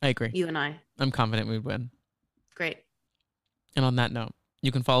 I agree. You and I. I'm confident we'd win. Great. And on that note,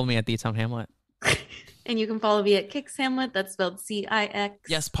 you can follow me at the Tom Hamlet. And you can follow me at Kix Hamlet. That's spelled CIX.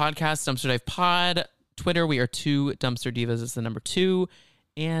 Yes, podcast, Dumpster Dive Pod. Twitter, we are 2 Dumpster Divas. It's the number 2.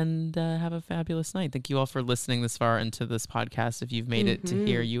 And have a fabulous night. Thank you all for listening this far into this podcast. If you've made it to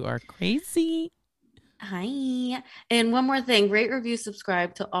here, you are crazy. Hi. And one more thing, rate, review,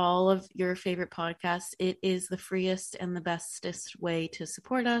 subscribe to all of your favorite podcasts. It is the freest and the bestest way to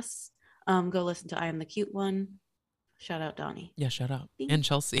support us. Go listen to I Am the Cute One. Shout out Donnie. Yeah, shout out. And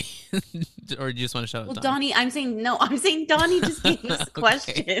Chelsea. Or do you just want to shout out Donnie? I'm saying Donnie just gave us a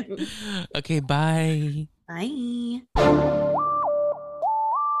question. Okay, bye. Bye.